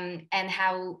 and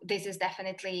how this is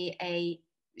definitely a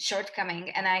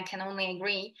shortcoming, and I can only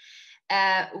agree.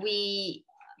 We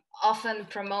often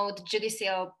promote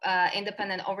judicial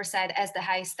independent oversight as the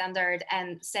high standard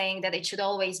and saying that it should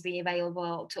always be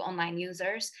available to online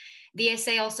users.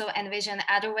 DSA also envision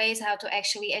other ways how to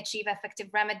actually achieve effective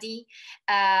remedy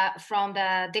from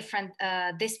the different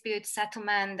dispute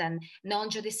settlement and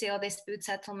non-judicial dispute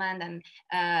settlement and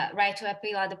right to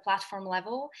appeal at the platform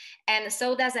level. And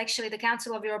so does actually the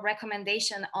Council of Europe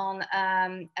recommendation on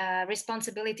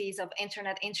responsibilities of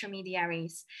internet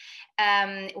intermediaries,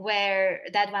 where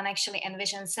that one actually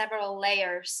envisions several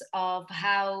layers of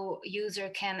how user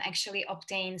can actually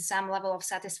obtain some level of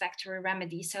satisfactory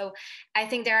remedy. So I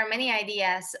think there are many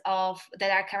ideas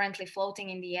that are currently floating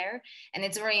in the air, and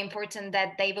it's very important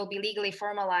that they will be legally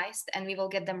formalized and we will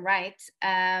get them right.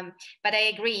 But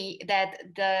I agree that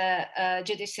the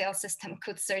judicial system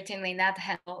could certainly not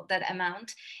handle that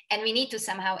amount, and we need to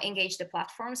somehow engage the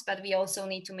platforms, but we also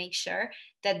need to make sure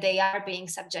that they are being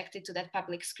subjected to that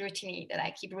public scrutiny that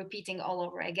I keep repeating all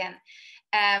over again.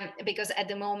 Because at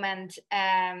the moment,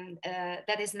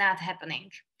 that is not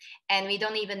happening. And we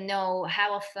don't even know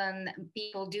how often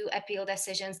people do appeal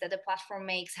decisions that the platform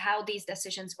makes, how these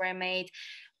decisions were made,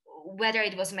 whether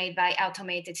it was made by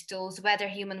automated tools, whether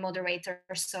human moderators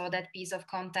saw that piece of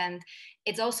content.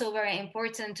 It's also very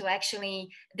important to actually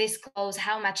disclose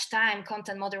how much time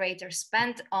content moderators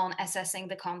spend on assessing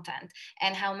the content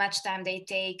and how much time they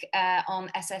take on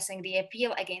assessing the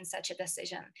appeal against such a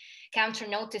decision, counter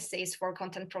notices for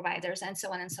content providers, and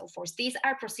so on and so forth. These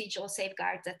are procedural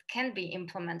safeguards that can be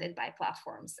implemented by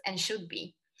platforms and should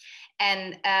be.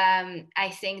 And I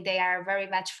think they are very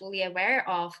much fully aware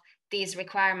of these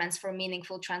requirements for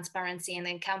meaningful transparency and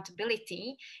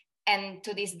accountability. And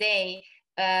to this day,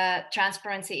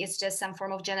 transparency is just some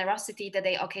form of generosity that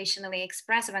they occasionally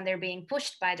express when they're being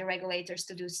pushed by the regulators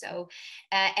to do so.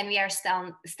 And we are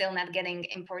still not getting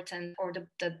important or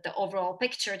the overall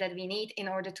picture that we need in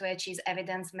order to achieve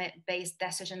evidence-based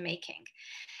decision making.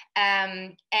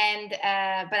 But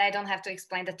I don't have to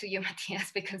explain that to you,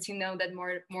 Mathias, because you know that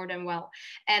more than well.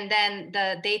 And then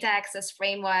the data access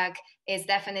framework is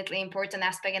definitely an important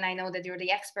aspect, and I know that you're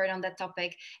the expert on that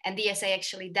topic. And DSA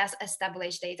actually does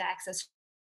establish data access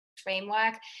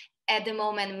framework. At the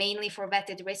moment, mainly for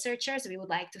vetted researchers. We would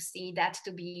like to see that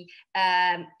to be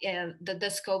the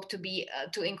scope to be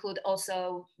to include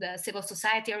also the civil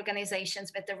society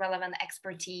organizations with the relevant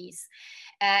expertise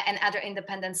and other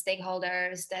independent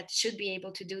stakeholders that should be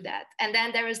able to do that. And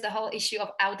then there is the whole issue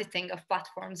of auditing of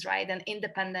platforms, right? And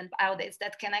independent audits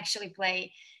that can actually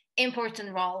play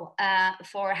important role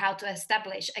for how to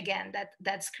establish again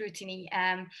that scrutiny,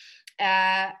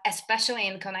 especially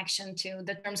in connection to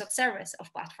the terms of service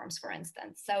of platforms, for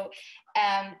instance. So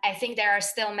I think there are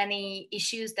still many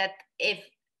issues that if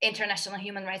international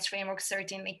human rights frameworks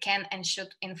certainly can and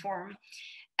should inform.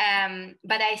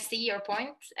 But I see your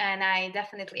point, and I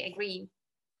definitely agree.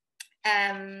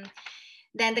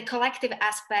 Then the collective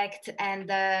aspect and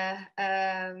the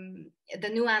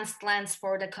nuanced lens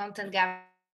for the content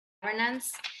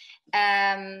governance.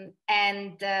 And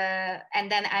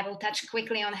then I will touch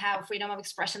quickly on how freedom of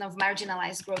expression of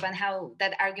marginalized group and how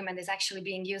that argument is actually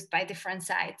being used by different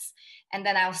sides. And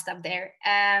then I'll stop there.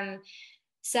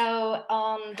 So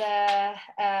on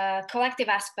the collective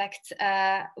aspect,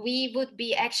 we would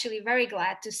be actually very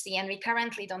glad to see, and we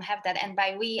currently don't have that. And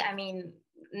by we, I mean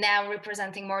now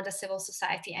representing more the civil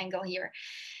society angle here.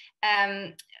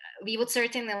 We would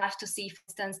certainly love to see, for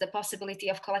instance, the possibility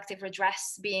of collective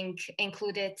redress being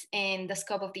included in the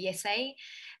scope of the DSA.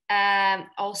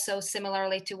 also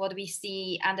similarly to what we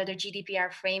see under the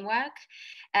GDPR framework.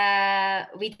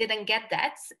 We didn't get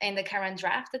that in the current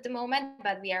draft at the moment,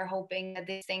 but we are hoping that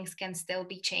these things can still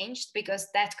be changed, because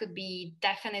that could be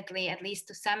definitely, at least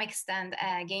to some extent,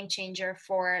 a game changer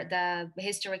for the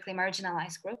historically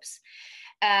marginalized groups,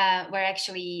 where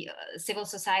actually civil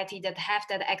society that have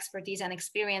that expertise and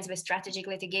experience with strategic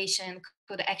litigation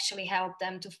could actually help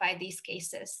them to fight these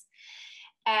cases.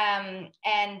 I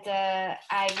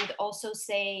would also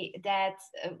say that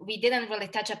we didn't really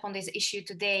touch upon this issue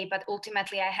today, but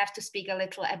ultimately I have to speak a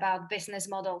little about business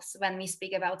models when we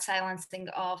speak about silencing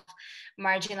of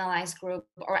marginalized group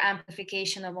or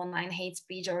amplification of online hate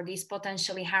speech, or these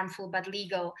potentially harmful but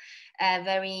legal,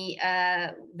 very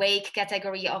vague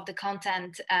category of the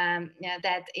content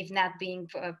that, if not being,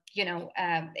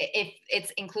 if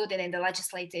it's included in the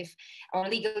legislative or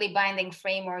legally binding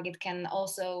framework, it can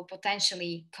also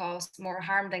potentially cause more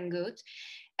harm than good.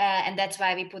 And that's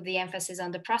why we put the emphasis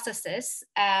on the processes.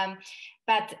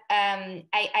 But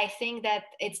I think that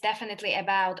it's definitely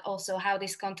about also how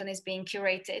this content is being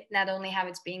curated, not only how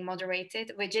it's being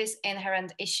moderated, which is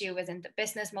inherent issue within the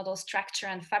business model structure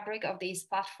and fabric of these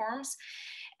platforms.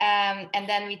 And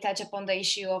then we touch upon the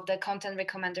issue of the content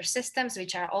recommender systems,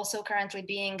 which are also currently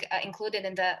being included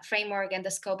in the framework and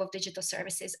the scope of Digital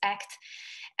Services Act.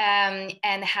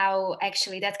 And how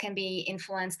actually that can be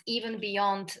influenced even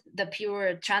beyond the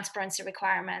pure transparency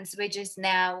requirements, which is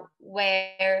now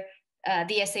where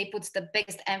DSA puts the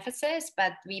biggest emphasis,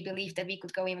 but we believe that we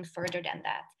could go even further than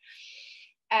that.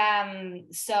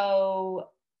 So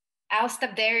I'll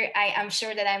stop there. I'm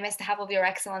sure that I missed half of your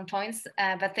excellent points,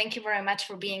 but thank you very much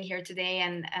for being here today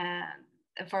and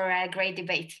for a great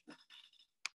debate.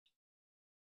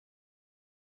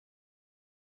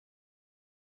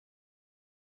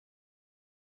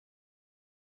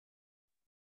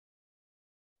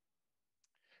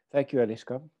 Thank you,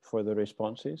 Eliška, for the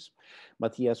responses.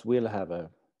 Mathias will have a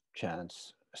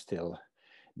chance still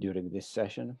during this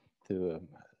session to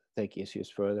take issues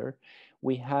further.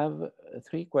 We have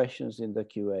 3 questions in the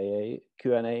Q&A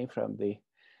from the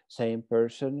same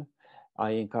person. I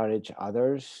encourage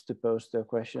others to post their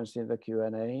questions in the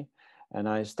Q&A, and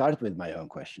I start with my own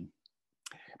question,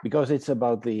 because it's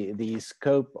about the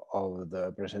scope of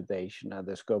the presentation and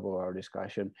the scope of our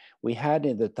discussion. We had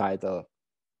in the title,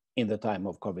 "In the time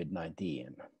of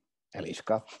COVID-19,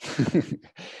 Eliška."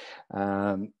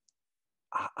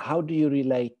 How do you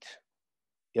relate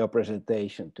your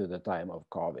presentation to the time of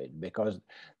COVID? Because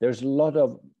there's a lot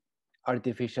of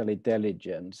artificial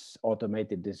intelligence,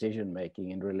 automated decision-making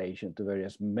in relation to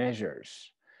various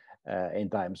measures in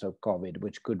times of COVID,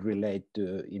 which could relate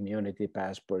to immunity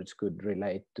passports, could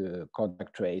relate to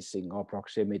contact tracing or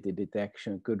proximity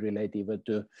detection, could relate even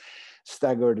to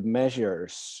staggered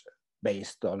measures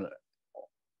based on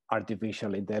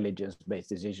artificial intelligence-based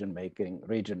decision-making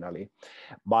regionally.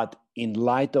 But in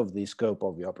light of the scope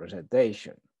of your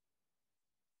presentation,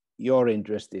 your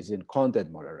interest is in content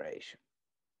moderation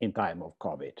in time of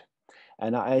COVID.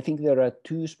 And I think there are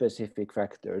 2 specific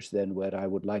factors then where I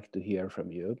would like to hear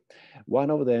from you. One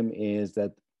of them is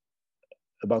that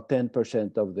about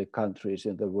 10% of the countries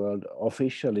in the world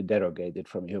officially derogated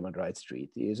from human rights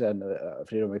treaties, and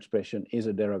freedom of expression is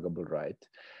a derogable right.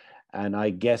 And I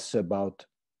guess about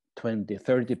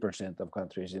 20–30% of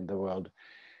countries in the world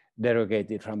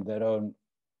derogated from their own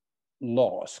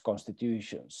laws,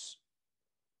 constitutions,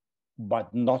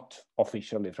 but not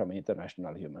officially from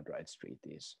international human rights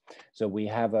treaties. So we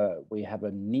have a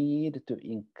need to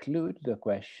include the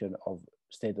question of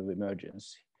state of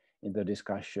emergency in the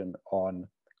discussion on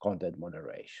content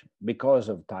moderation because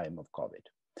of time of COVID.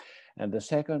 And the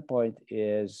second point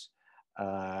is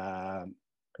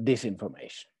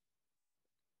disinformation.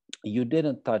 You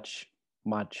didn't touch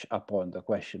much upon the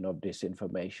question of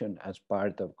disinformation as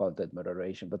part of content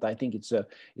moderation, but I think it's a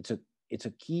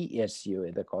key issue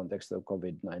in the context of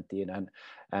COVID-19.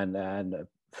 And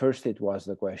first it was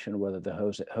the question whether the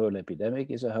whole epidemic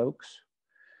is a hoax.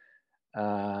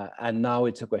 And now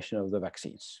it's a question of the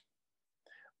vaccines,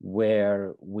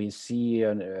 where we see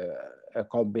a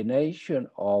combination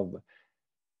of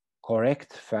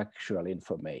correct factual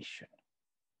information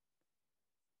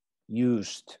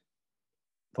used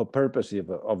for purposes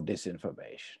of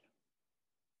disinformation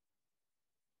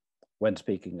when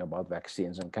speaking about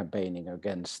vaccines and campaigning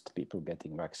against people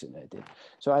getting vaccinated.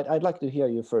 So I'd like to hear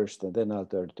you first, and then I'll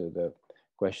turn to the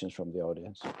questions from the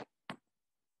audience.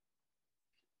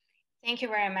 Thank you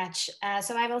very much.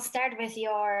 So I will start with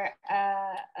your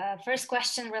first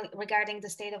question regarding the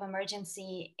state of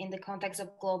emergency in the context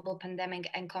of global pandemic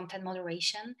and content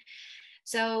moderation.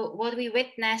 So what we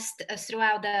witnessed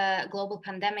throughout the global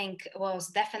pandemic was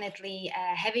definitely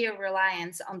a heavier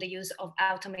reliance on the use of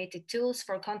automated tools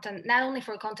for content, not only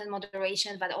for content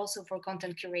moderation, but also for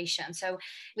content curation. So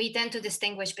we tend to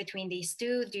distinguish between these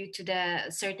two due to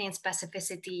the certain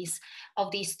specificities of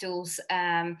these tools.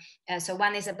 So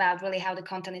one is about really how the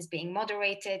content is being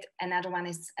moderated. Another one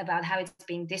is about how it's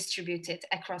being distributed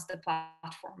across the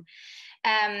platform.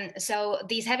 So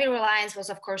these heavy reliance was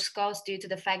of course caused due to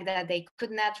the fact that they could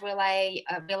not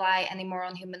rely anymore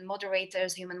on human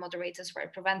moderators. Human moderators were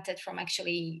prevented from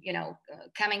actually,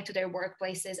 coming to their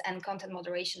workplaces, and content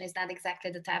moderation is not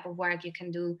exactly the type of work you can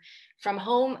do from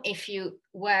home if you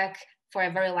work for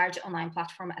a very large online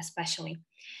platform, especially.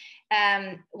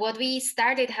 What we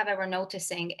started, however,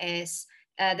 noticing is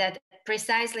that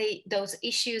precisely those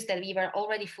issues that we were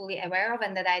already fully aware of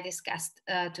and that I discussed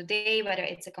today, whether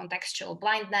it's a contextual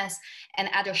blindness and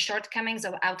other shortcomings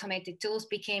of automated tools,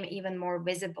 became even more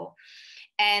visible.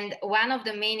 And one of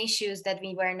the main issues that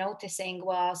we were noticing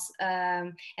was,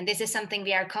 and this is something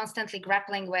we are constantly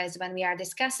grappling with when we are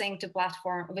discussing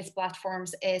with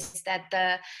platforms, is that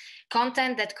the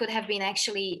content that could have been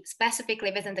actually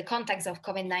specifically within the context of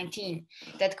COVID-19,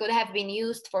 that could have been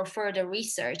used for further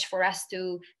research for us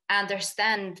to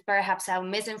understand perhaps how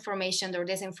misinformation or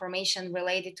disinformation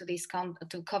related to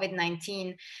to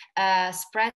COVID-19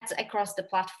 spreads across the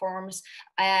platforms,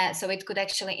 so it could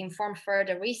actually inform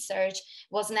further research,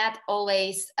 was not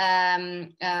always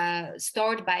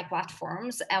stored by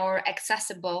platforms or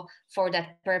accessible for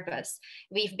that purpose.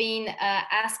 We've been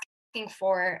asking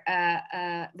for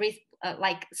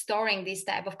like storing this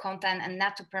type of content and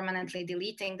not to permanently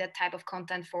deleting that type of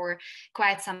content for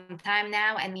quite some time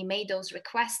now. And we made those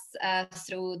requests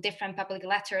through different public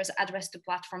letters addressed to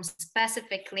platforms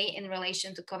specifically in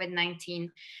relation to COVID-19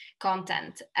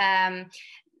 content.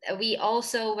 We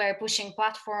also were pushing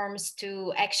platforms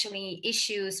to actually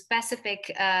issue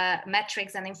specific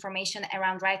metrics and information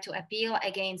around right to appeal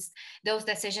against those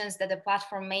decisions that the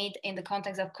platform made in the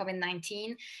context of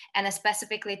COVID-19, and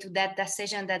specifically to that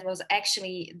decision that was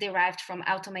actually derived from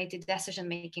automated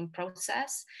decision-making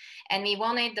process. And we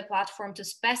wanted the platform to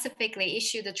specifically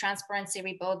issue the transparency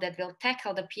report that will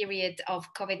tackle the period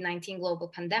of COVID-19 global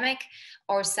pandemic,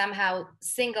 or somehow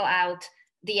single out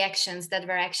the actions that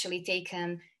were actually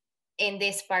taken in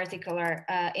this particular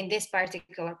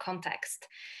context.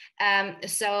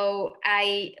 So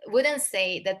I wouldn't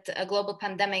say that a global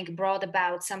pandemic brought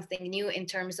about something new in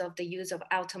terms of the use of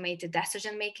automated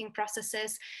decision-making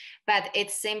processes, but it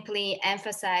simply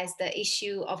emphasized the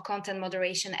issue of content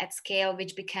moderation at scale,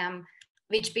 which became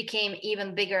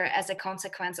even bigger as a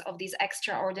consequence of these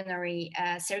extraordinary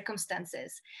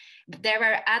circumstances. There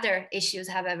were other issues,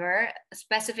 however,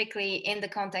 specifically in the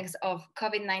context of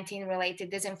COVID-19 related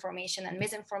disinformation and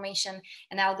misinformation.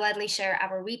 And I'll gladly share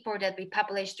our report that we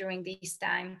published during this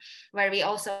time, where we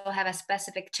also have a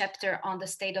specific chapter on the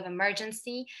state of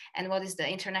emergency and what is the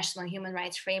international human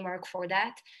rights framework for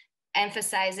that,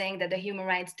 emphasizing that the human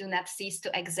rights do not cease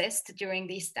to exist during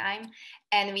this time.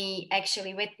 And we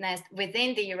actually witnessed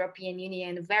within the European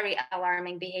Union very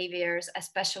alarming behaviors,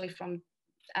 especially from,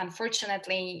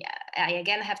 unfortunately, I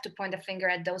again have to point a finger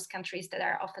at those countries that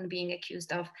are often being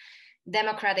accused of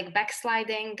democratic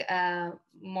backsliding,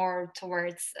 more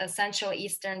towards central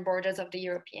eastern borders of the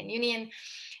European Union.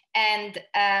 And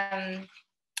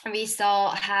we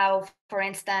saw how, for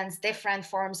instance, different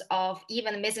forms of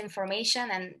even misinformation,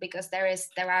 and because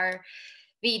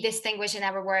we distinguish in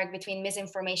our work between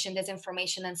misinformation,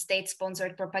 disinformation, and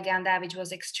state-sponsored propaganda, which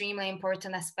was extremely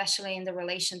important, especially in the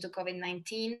relation to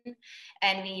COVID-19.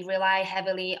 And we rely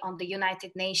heavily on the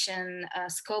United Nations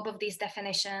scope of these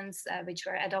definitions, which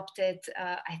were adopted,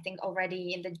 I think,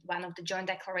 already in one of the joint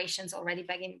declarations already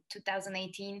back in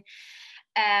 2018.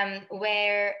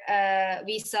 Where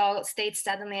we saw states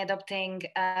suddenly adopting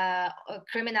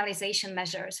criminalization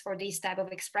measures for these type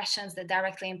of expressions that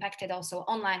directly impacted also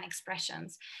online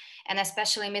expressions. And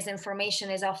especially misinformation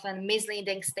is often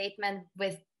misleading statement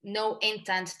with no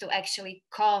intent to actually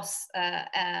cause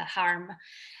harm.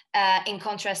 In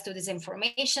contrast to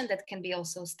disinformation that can be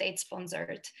also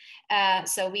state-sponsored.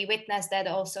 So we witnessed that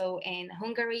also in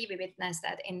Hungary, we witnessed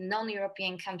that in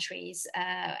non-European countries,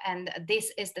 and this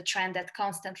is the trend that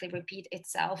constantly repeats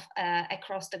itself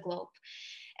across the globe.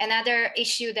 Another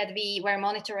issue that we were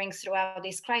monitoring throughout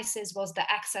this crisis was the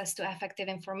access to effective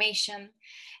information.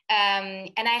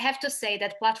 And I have to say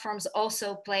that platforms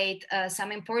also played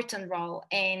some important role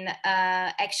in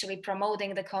actually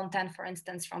promoting the content, for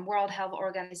instance, from World Health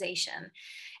Organization.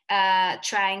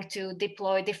 trying to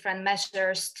deploy different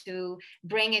measures to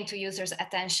bring into users'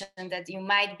 attention that you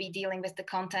might be dealing with the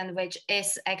content which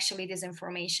is actually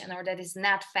disinformation or that is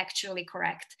not factually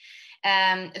correct.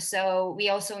 So we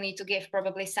also need to give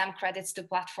probably some credits to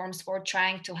platforms for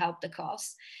trying to help the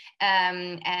cause.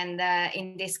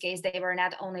 In this case, they were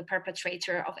not only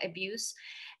perpetrator of abuse.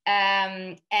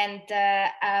 Finally,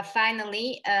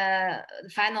 the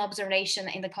final observation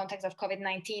in the context of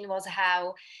COVID-19 was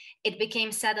how it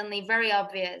became suddenly very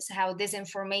obvious how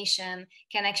disinformation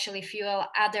can actually fuel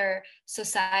other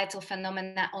societal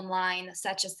phenomena online,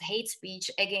 such as hate speech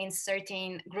against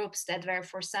certain groups that were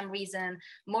for some reason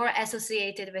more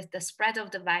associated with the spread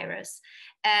of the virus.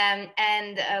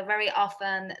 Very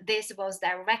often this was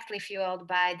directly fueled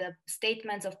by the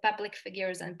statements of public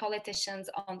figures and politicians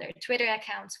on their Twitter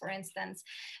accounts, for instance.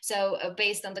 So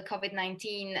based on the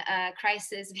COVID-19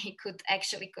 crisis, we could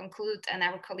actually conclude, and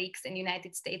our colleagues in the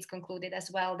United States concluded as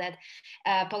well, that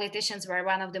politicians were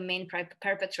one of the main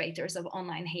perpetrators of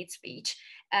online hate speech,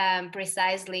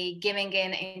 precisely giving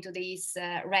into this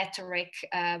rhetoric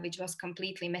which was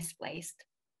completely misplaced.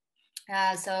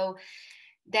 So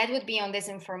that would be on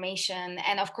disinformation.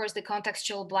 And of course, the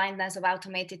contextual blindness of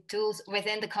automated tools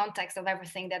within the context of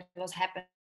everything that was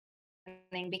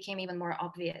happening became even more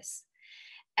obvious.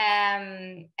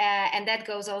 And that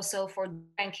goes also for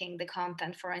ranking the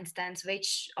content, for instance,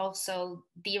 which also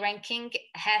deranking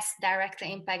has direct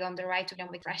impact on the right to freedom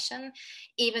of expression,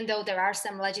 even though there are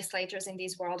some legislators in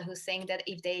this world who think that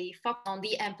if they focus on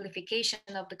the amplification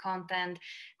of the content,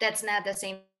 that's not the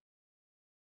same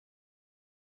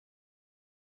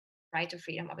right to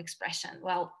freedom of expression.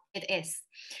 Well, it is.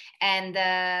 And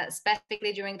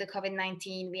specifically during the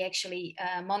COVID-19, we actually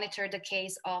monitored the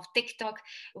case of TikTok,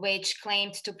 which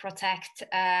claimed to protect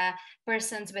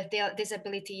persons with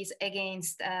disabilities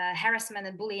against harassment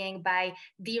and bullying by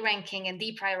deranking and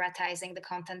deprioritizing the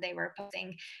content they were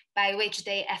posting, by which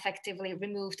they effectively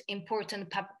removed important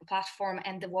platform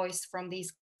and the voice from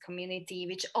these community,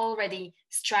 which already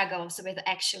struggles with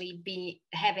actually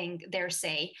having their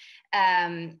say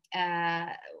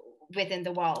within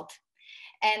the world.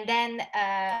 And then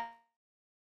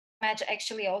Match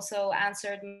actually also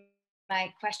answered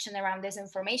my question around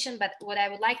disinformation, but what I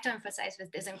would like to emphasize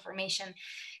with disinformation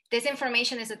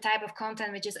is a type of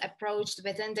content which is approached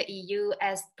within the EU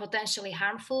as potentially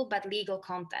harmful but legal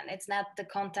content. It's not the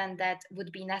content that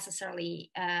would be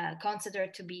necessarily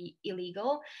considered to be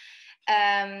illegal.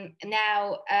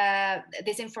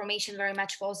 This information very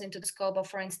much falls into the scope of,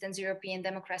 for instance, European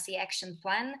Democracy Action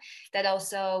Plan that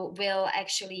also will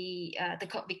actually,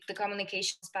 the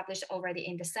communication was published already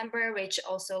in December, which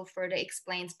also further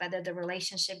explains better the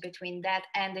relationship between that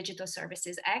and Digital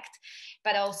Services Act.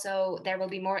 But also there will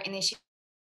be more initiatives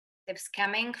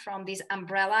coming from this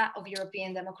umbrella of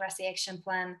European Democracy Action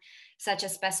Plan, such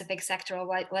as specific sectoral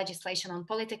legislation on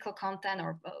political content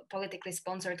or politically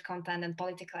sponsored content and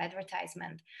political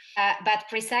advertisement. But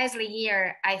precisely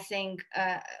here, I think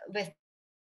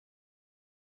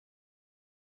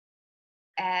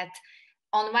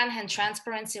on one hand,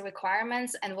 transparency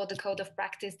requirements and what the code of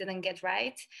practice didn't get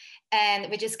right, and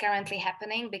which is currently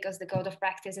happening because the code of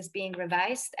practice is being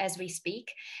revised as we speak.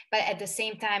 But at the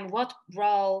same time, what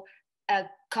role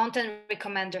content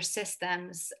recommender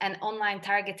systems and online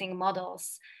targeting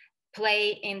models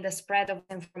play in the spread of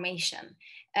information?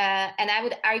 And I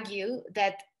would argue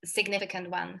that significant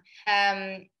one.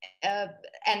 And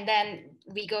then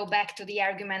we go back to the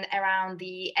argument around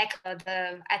the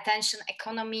attention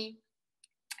economy,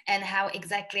 and how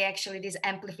exactly actually this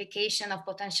amplification of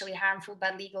potentially harmful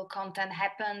but legal content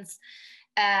happens,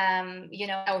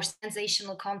 or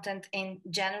sensational content in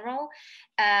general.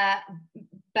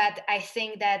 But I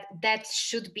think that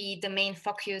should be the main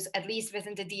focus, at least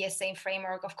within the DSA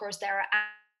framework. Of course, there are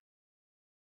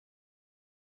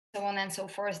so on and so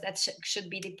forth that should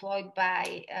be deployed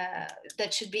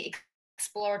that should be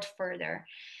explored further.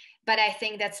 But I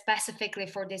think that specifically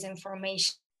for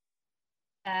disinformation,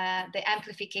 the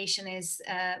amplification is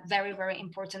a very, very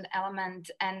important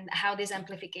element, and how this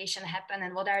amplification happen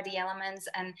and what are the elements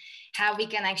and how we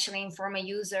can actually inform a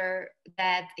user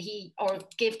that or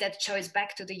give that choice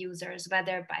back to the users,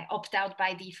 whether by opt-out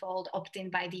by default, opt-in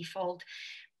by default,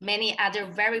 many other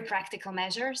very practical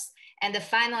measures. And the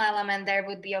final element there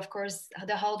would be, of course,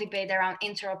 the whole debate around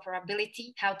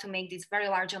interoperability, how to make these very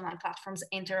large online platforms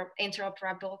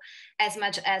interoperable, as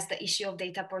much as the issue of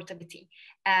data portability.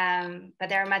 But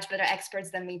there are much better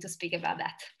experts than me to speak about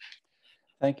that.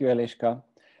 Thank you, Eliška.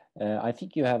 I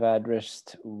think you have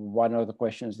addressed one of the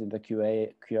questions in the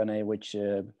Q&A, which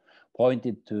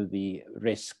pointed to the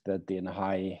risk that in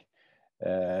high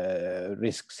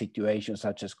risk situations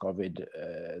such as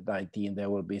COVID-19, there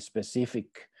will be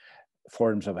specific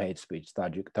forms of hate speech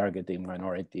targeting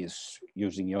minorities,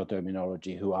 using your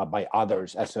terminology, who are by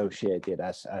others associated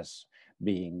as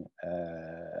being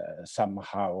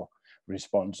somehow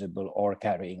responsible or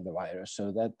carrying the virus.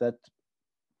 So that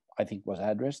I think was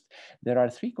addressed. There are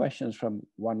 3 questions from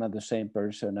one and the same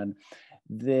person, and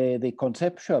the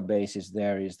conceptual basis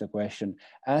there is the question: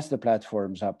 as the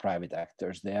platforms are private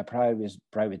actors, they are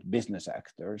private business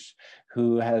actors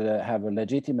who have a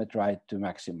legitimate right to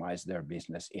maximize their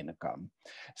business income.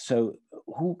 So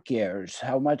who cares?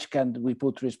 How much can we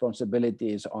put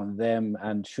responsibilities on them?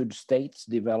 And should states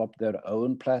develop their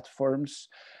own platforms,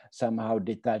 somehow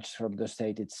detached from the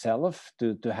state itself,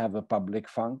 to have a public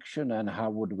function? And how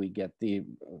would we get the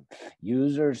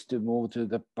users to move to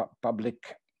the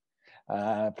public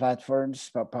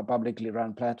platforms, publicly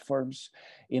run platforms,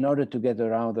 in order to get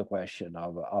around the question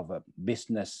of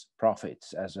business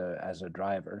profits as a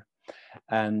driver?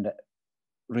 And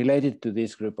related to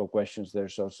this group of questions,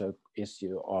 there's also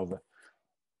issue of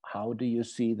how do you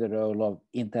see the role of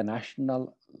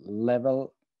international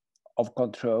level of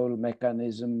control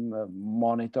mechanism,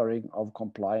 monitoring of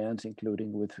compliance,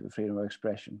 including with freedom of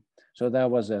expression? So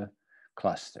that was a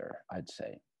cluster, I'd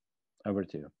say. Over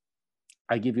to you.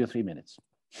 I give you 3 minutes.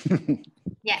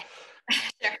 Yeah,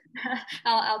 sure.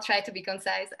 I'll try to be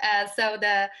concise. So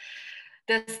the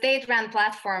state-run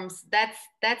platforms, that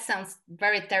sounds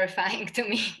very terrifying to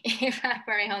me, if I'm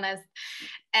very honest.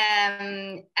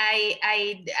 I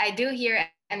do hear,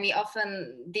 and we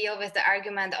often deal with the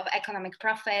argument of economic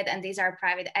profit, and these are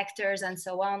private actors and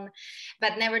so on.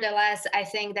 But nevertheless, I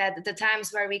think that the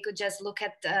times where we could just look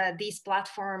at these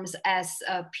platforms as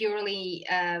purely,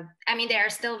 I mean, they are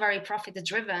still very profit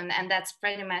driven, and that's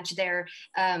pretty much their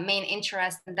main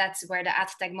interest. And that's where the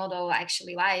ad tech model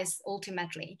actually lies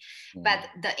ultimately. Mm. But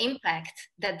the impact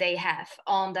that they have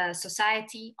on the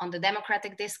society, on the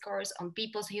democratic discourse, on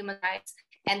people's human rights,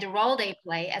 and the role they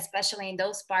play, especially in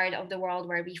those parts of the world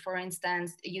where we, for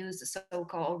instance, use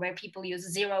so-called, where people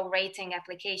use 0 rating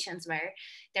applications, where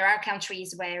there are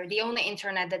countries where the only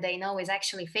internet that they know is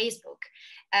actually Facebook.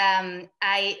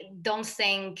 I don't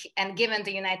think, and given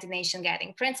the United Nations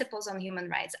guiding principles on human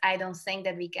rights, I don't think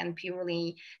that we can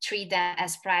purely treat them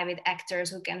as private actors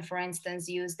who can, for instance,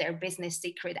 use their business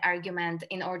secret argument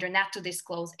in order not to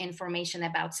disclose information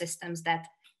about systems that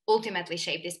ultimately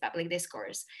shape this public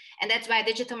discourse. And that's why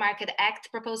Digital Market Act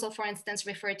proposal, for instance,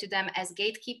 referred to them as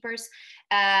gatekeepers.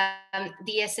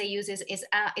 DSA uses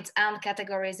its own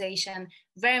categorization,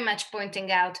 very much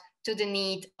pointing out to the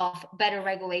need of better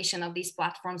regulation of these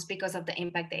platforms because of the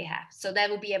impact they have. So that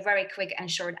would be a very quick and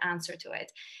short answer to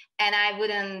it. And I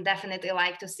wouldn't definitely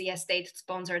like to see a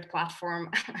state-sponsored platform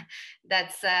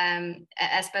that's,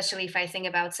 especially if I think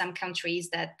about some countries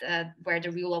that where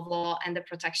the rule of law and the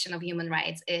protection of human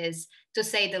rights is, to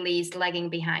say the least,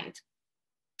 lagging behind.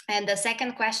 And the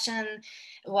second question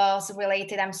was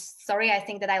related, I'm sorry, I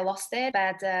think that I lost it,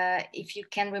 but if you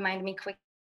can remind me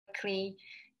quickly,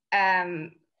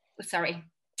 sorry,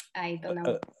 I don't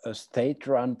know. A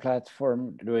state-run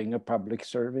platform doing a public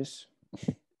service?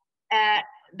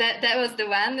 That was the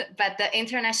one, but the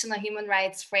international human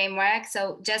rights framework.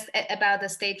 So just about the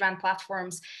state-run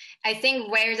platforms, I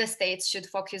think where the states should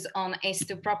focus on is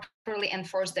to properly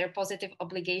enforce their positive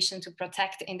obligation to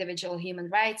protect individual human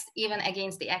rights, even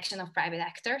against the action of private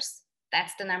actors.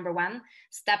 That's the number one.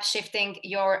 Stop shifting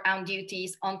your own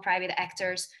duties on private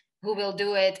actors who will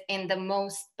do it in the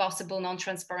most possible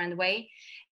non-transparent way.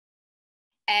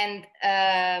 And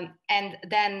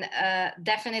then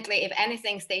definitely, if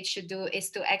anything states should do is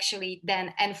to actually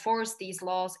then enforce these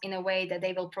laws in a way that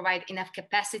they will provide enough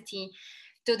capacity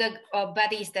to the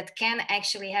bodies that can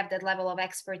actually have that level of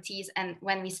expertise. And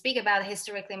when we speak about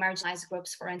historically marginalized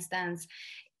groups, for instance,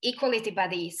 equality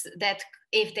bodies, that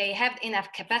if they have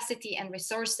enough capacity and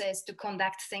resources to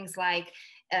conduct things like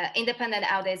independent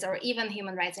audits or even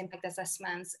human rights impact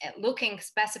assessments, looking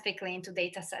specifically into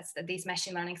data sets that these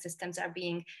machine learning systems are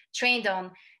being trained on,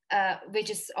 which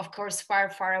is of course far,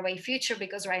 far away future,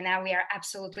 because right now we are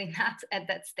absolutely not at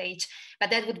that stage, but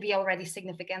that would be already a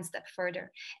significant step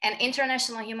further. And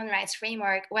international human rights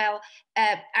framework, well,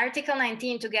 Article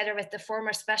 19, together with the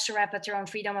former Special Rapporteur on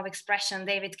Freedom of Expression,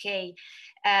 David Kay,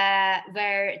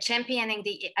 were championing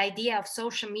the idea of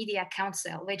social media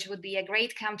council, which would be a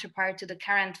great counterpart to the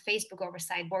current Facebook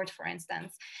oversight board, for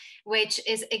instance, which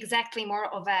is exactly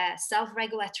more of a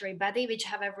self-regulatory body, which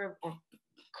however, or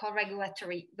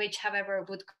co-regulatory, which however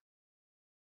would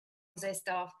consist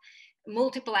of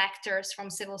multiple actors from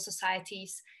civil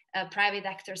societies, private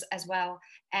actors as well,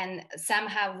 and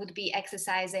somehow would be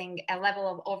exercising a level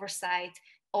of oversight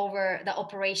over the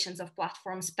operations of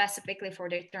platforms, specifically for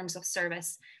their terms of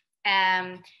service.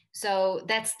 So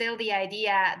that's still the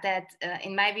idea that,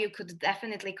 in my view, could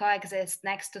definitely coexist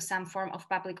next to some form of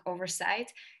public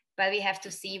oversight, but we have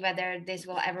to see whether this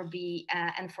will ever be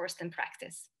enforced in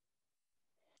practice.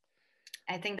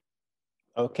 I think.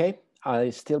 Okay, I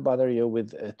still bother you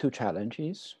with two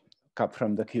challenges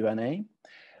from the Q&A.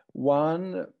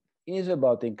 One is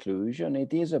about inclusion,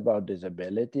 it is about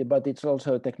disability, but it's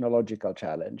also a technological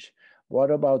challenge.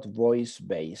 What about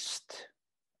voice-based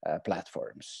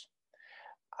platforms?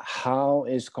 How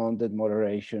is content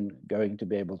moderation going to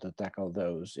be able to tackle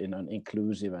those in an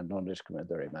inclusive and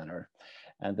non-discriminatory manner?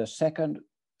 And the second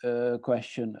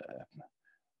question,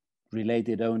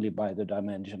 related only by the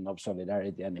dimension of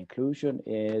solidarity and inclusion,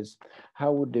 is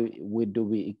how do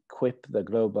we equip the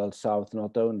global south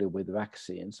not only with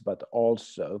vaccines, but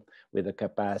also with the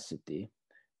capacity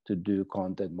to do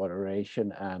content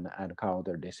moderation and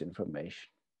counter disinformation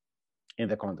in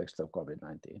the context of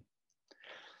COVID-19?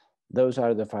 Those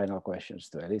are the final questions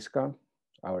to Eliška.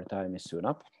 Our time is soon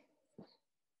up.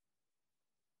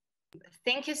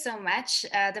 Thank you so much.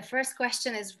 The first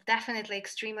question is definitely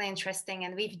extremely interesting,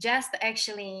 and we've just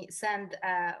actually sent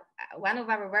one of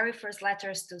our very first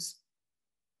letters to,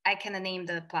 I can name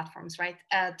the platforms, right?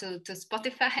 To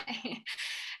Spotify,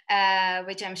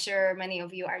 which I'm sure many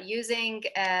of you are using,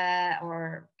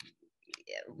 or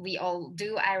we all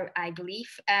do, I believe.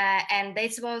 And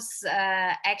this was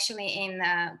actually in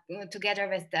together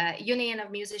with the Union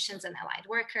of Musicians and Allied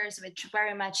Workers, which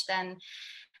very much then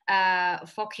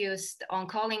focused on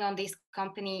calling on this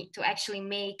company to actually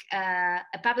make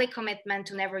a public commitment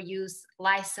to never use,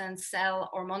 license, sell,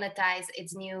 or monetize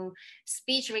its new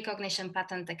speech recognition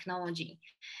patent technology.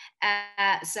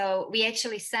 So we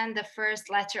actually sent the first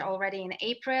letter already in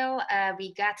April.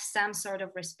 We got some sort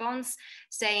of response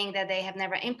saying that they have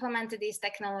never implemented this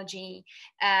technology,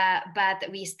 but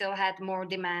we still had more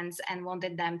demands and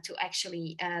wanted them to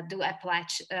actually do a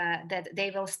pledge that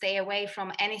they will stay away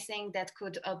from anything that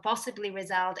could possibly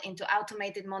result into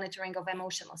automated monitoring of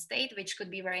emotional state, which could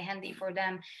be very handy for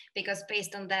them because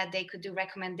based on that they could do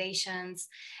recommendations.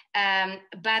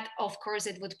 But of course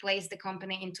it would place the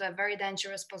company into a very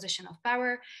dangerous position of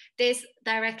power. This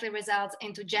directly results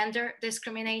into gender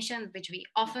discrimination, which we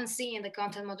often see in the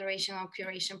content moderation or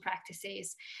curation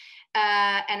practices,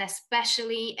 and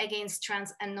especially against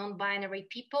trans and non-binary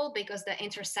people, because the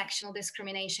intersectional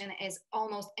discrimination is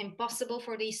almost impossible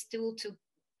for these tools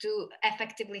to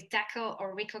effectively tackle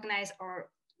or recognize or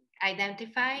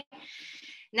identify.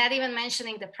 Not even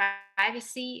mentioning the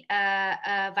privacy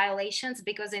violations,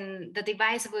 because in the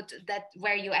device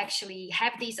where you actually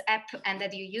have this app and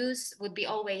that you use would be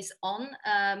always on,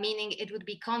 meaning it would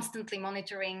be constantly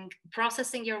monitoring,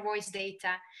 processing your voice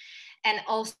data, and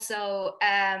also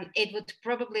it would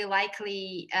probably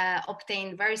likely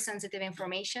obtain very sensitive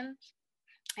information.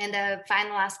 And the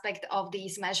final aspect of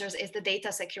these measures is the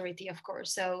data security, of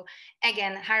course. So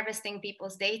again, harvesting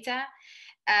people's data.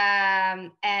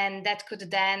 And that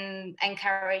could then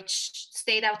encourage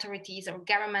state authorities or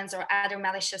governments or other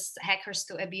malicious hackers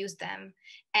to abuse them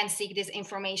and seek this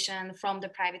information from the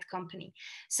private company.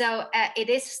 So it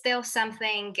is still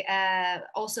something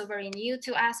also very new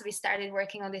to us. We started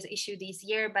working on this issue this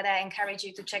year, but I encourage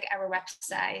you to check our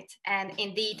website. And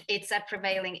indeed, it's a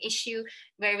prevailing issue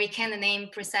where we can name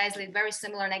precisely very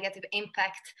similar negative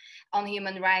impact on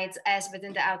human rights as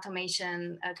within the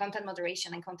automation, content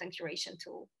moderation and content curation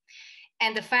tool.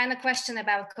 And the final question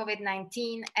about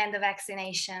COVID-19 and the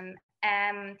vaccination.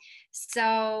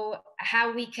 So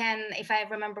how we can, if I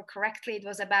remember correctly, it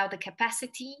was about the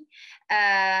capacity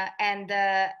and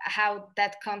how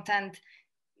that content,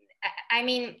 I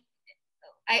mean,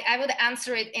 I would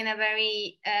answer it in a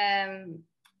very, and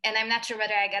I'm not sure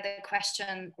whether I got the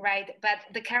question right, but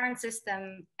the current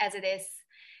system as it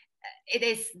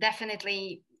is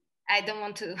definitely, I don't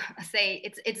want to say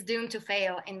it's doomed to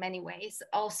fail in many ways.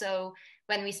 Also,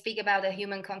 when we speak about the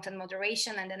human content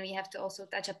moderation, and then we have to also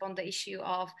touch upon the issue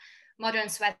of modern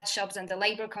sweatshops and the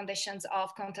labor conditions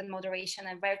of content moderation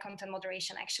and where content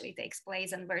moderation actually takes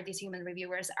place and where these human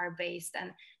reviewers are based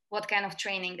and what kind of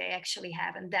training they actually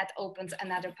have. And that opens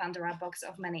another Pandora box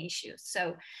of many issues.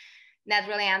 So not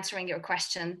really answering your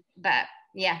question, but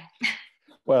yeah.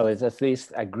 Well, it's at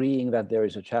least agreeing that there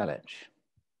is a challenge.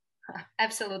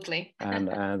 Absolutely. and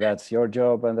that's your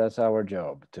job and that's our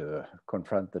job to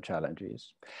confront the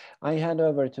challenges. I hand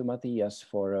over to Mathias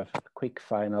for a quick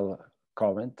final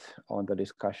comment on the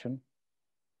discussion.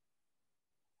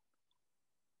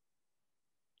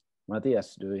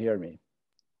 Mathias, do you hear me?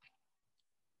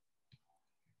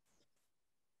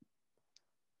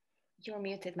 You're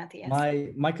muted, Mathias.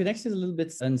 My connection is a little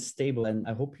bit unstable, and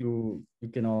I hope you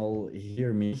can all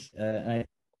hear me.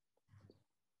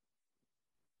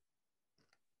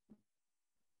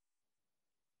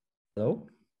 Hello?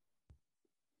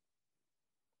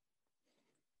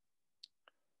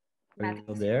 Are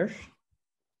you there?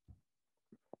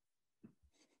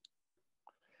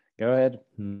 Go ahead.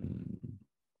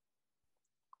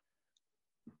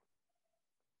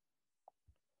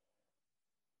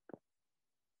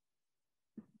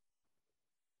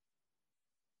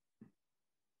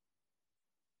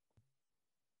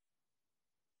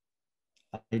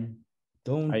 I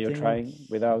don't. Are you trying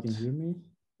without you can hear me?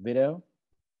 Video?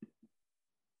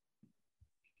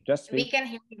 Just speak. We can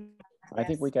hear you. I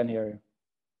think we can hear you.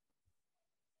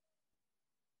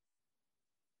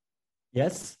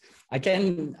 Yes, I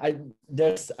can. I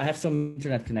have some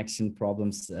internet connection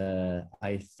problems,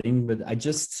 I think, but I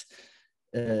just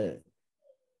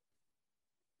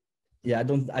yeah, I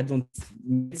don't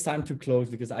it's time to close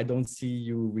because I don't see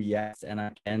you react and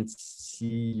I can't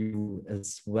see you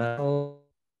as well.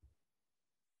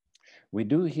 We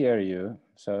do hear you,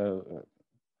 so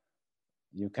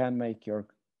you can make your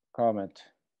comment.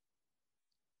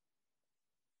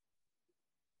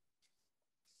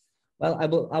 Well,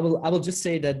 I will just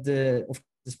say that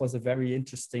this was a very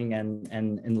interesting and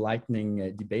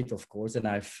enlightening debate, of course, and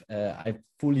I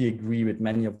fully agree with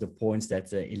many of the points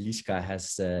that Eliška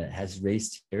has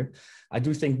raised here. I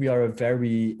do think we are a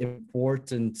very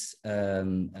important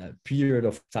period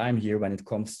of time here when it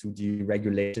comes to the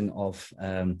regulation of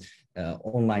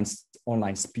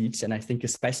online speech, and I think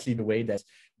especially the way that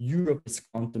Europe is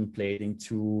contemplating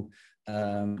to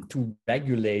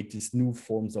regulate these new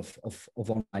forms of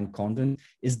online content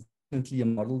is definitely a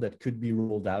model that could be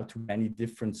rolled out to many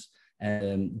different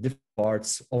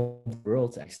parts of the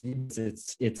world. Actually,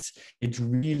 it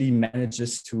really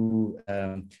manages to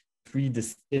create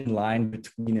this thin line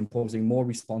between imposing more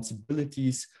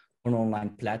responsibilities on online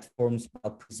platforms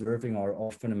while preserving our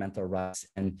fundamental rights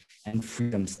and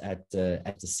freedoms at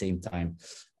the same time.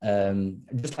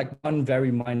 Just like one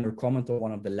very minor comment on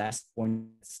one of the last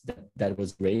points that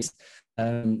was raised,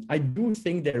 I do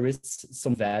think there is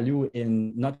some value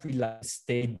in not really like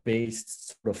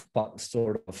state-based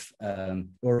sort of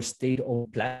or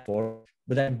state-owned platform,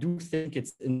 but I do think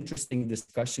it's an interesting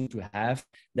discussion to have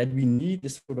that we need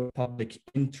this sort of public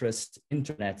interest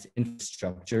internet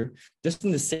infrastructure, just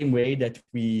in the same way that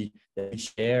we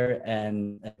share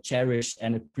and cherish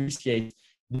and appreciate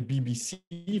the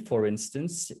BBC, for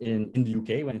instance, in the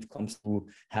UK, when it comes to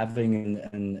having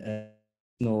an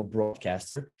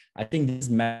broadcaster. I think this is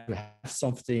meant to have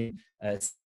something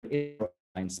in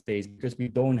online space because we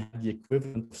don't have the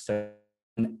equivalent of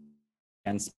certain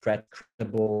and spread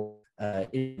credible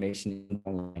information in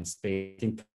online space. I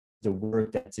think the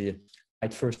work that the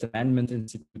First Amendment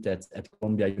Institute at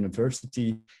Columbia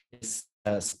University is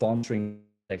sponsoring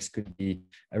could be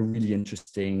a really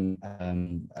interesting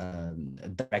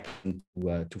direction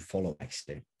to follow.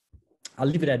 Actually, I'll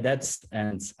leave it at that,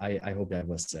 and I hope that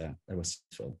was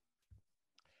useful.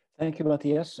 Thank you,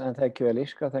 Mathias, and thank you,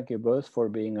 Eliška. Thank you both for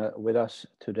being with us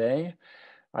today.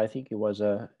 I think it was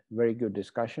a very good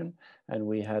discussion, and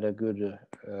we had a good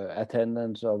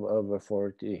attendance of over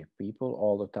 40 people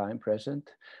all the time present.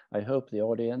 I hope the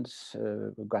audience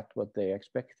got what they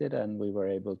expected, and we were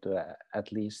able to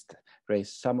at least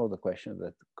raise some of the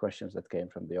questions that came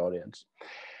from the audience.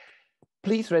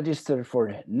 Please register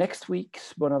for next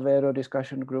week's Bonavero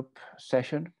discussion group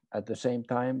session at the same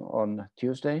time on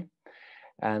Tuesday.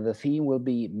 And the theme will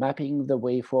be mapping the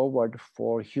way forward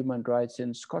for human rights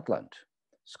in Scotland.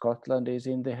 Scotland is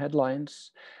in the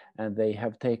headlines, and they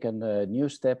have taken new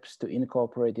steps to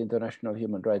incorporate international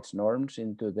human rights norms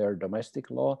into their domestic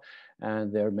law,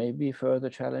 and there may be further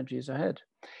challenges ahead.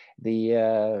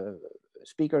 The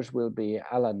speakers will be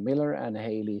Alan Miller and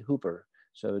Hayley Hooper,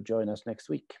 so join us next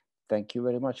week. Thank you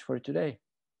very much for today.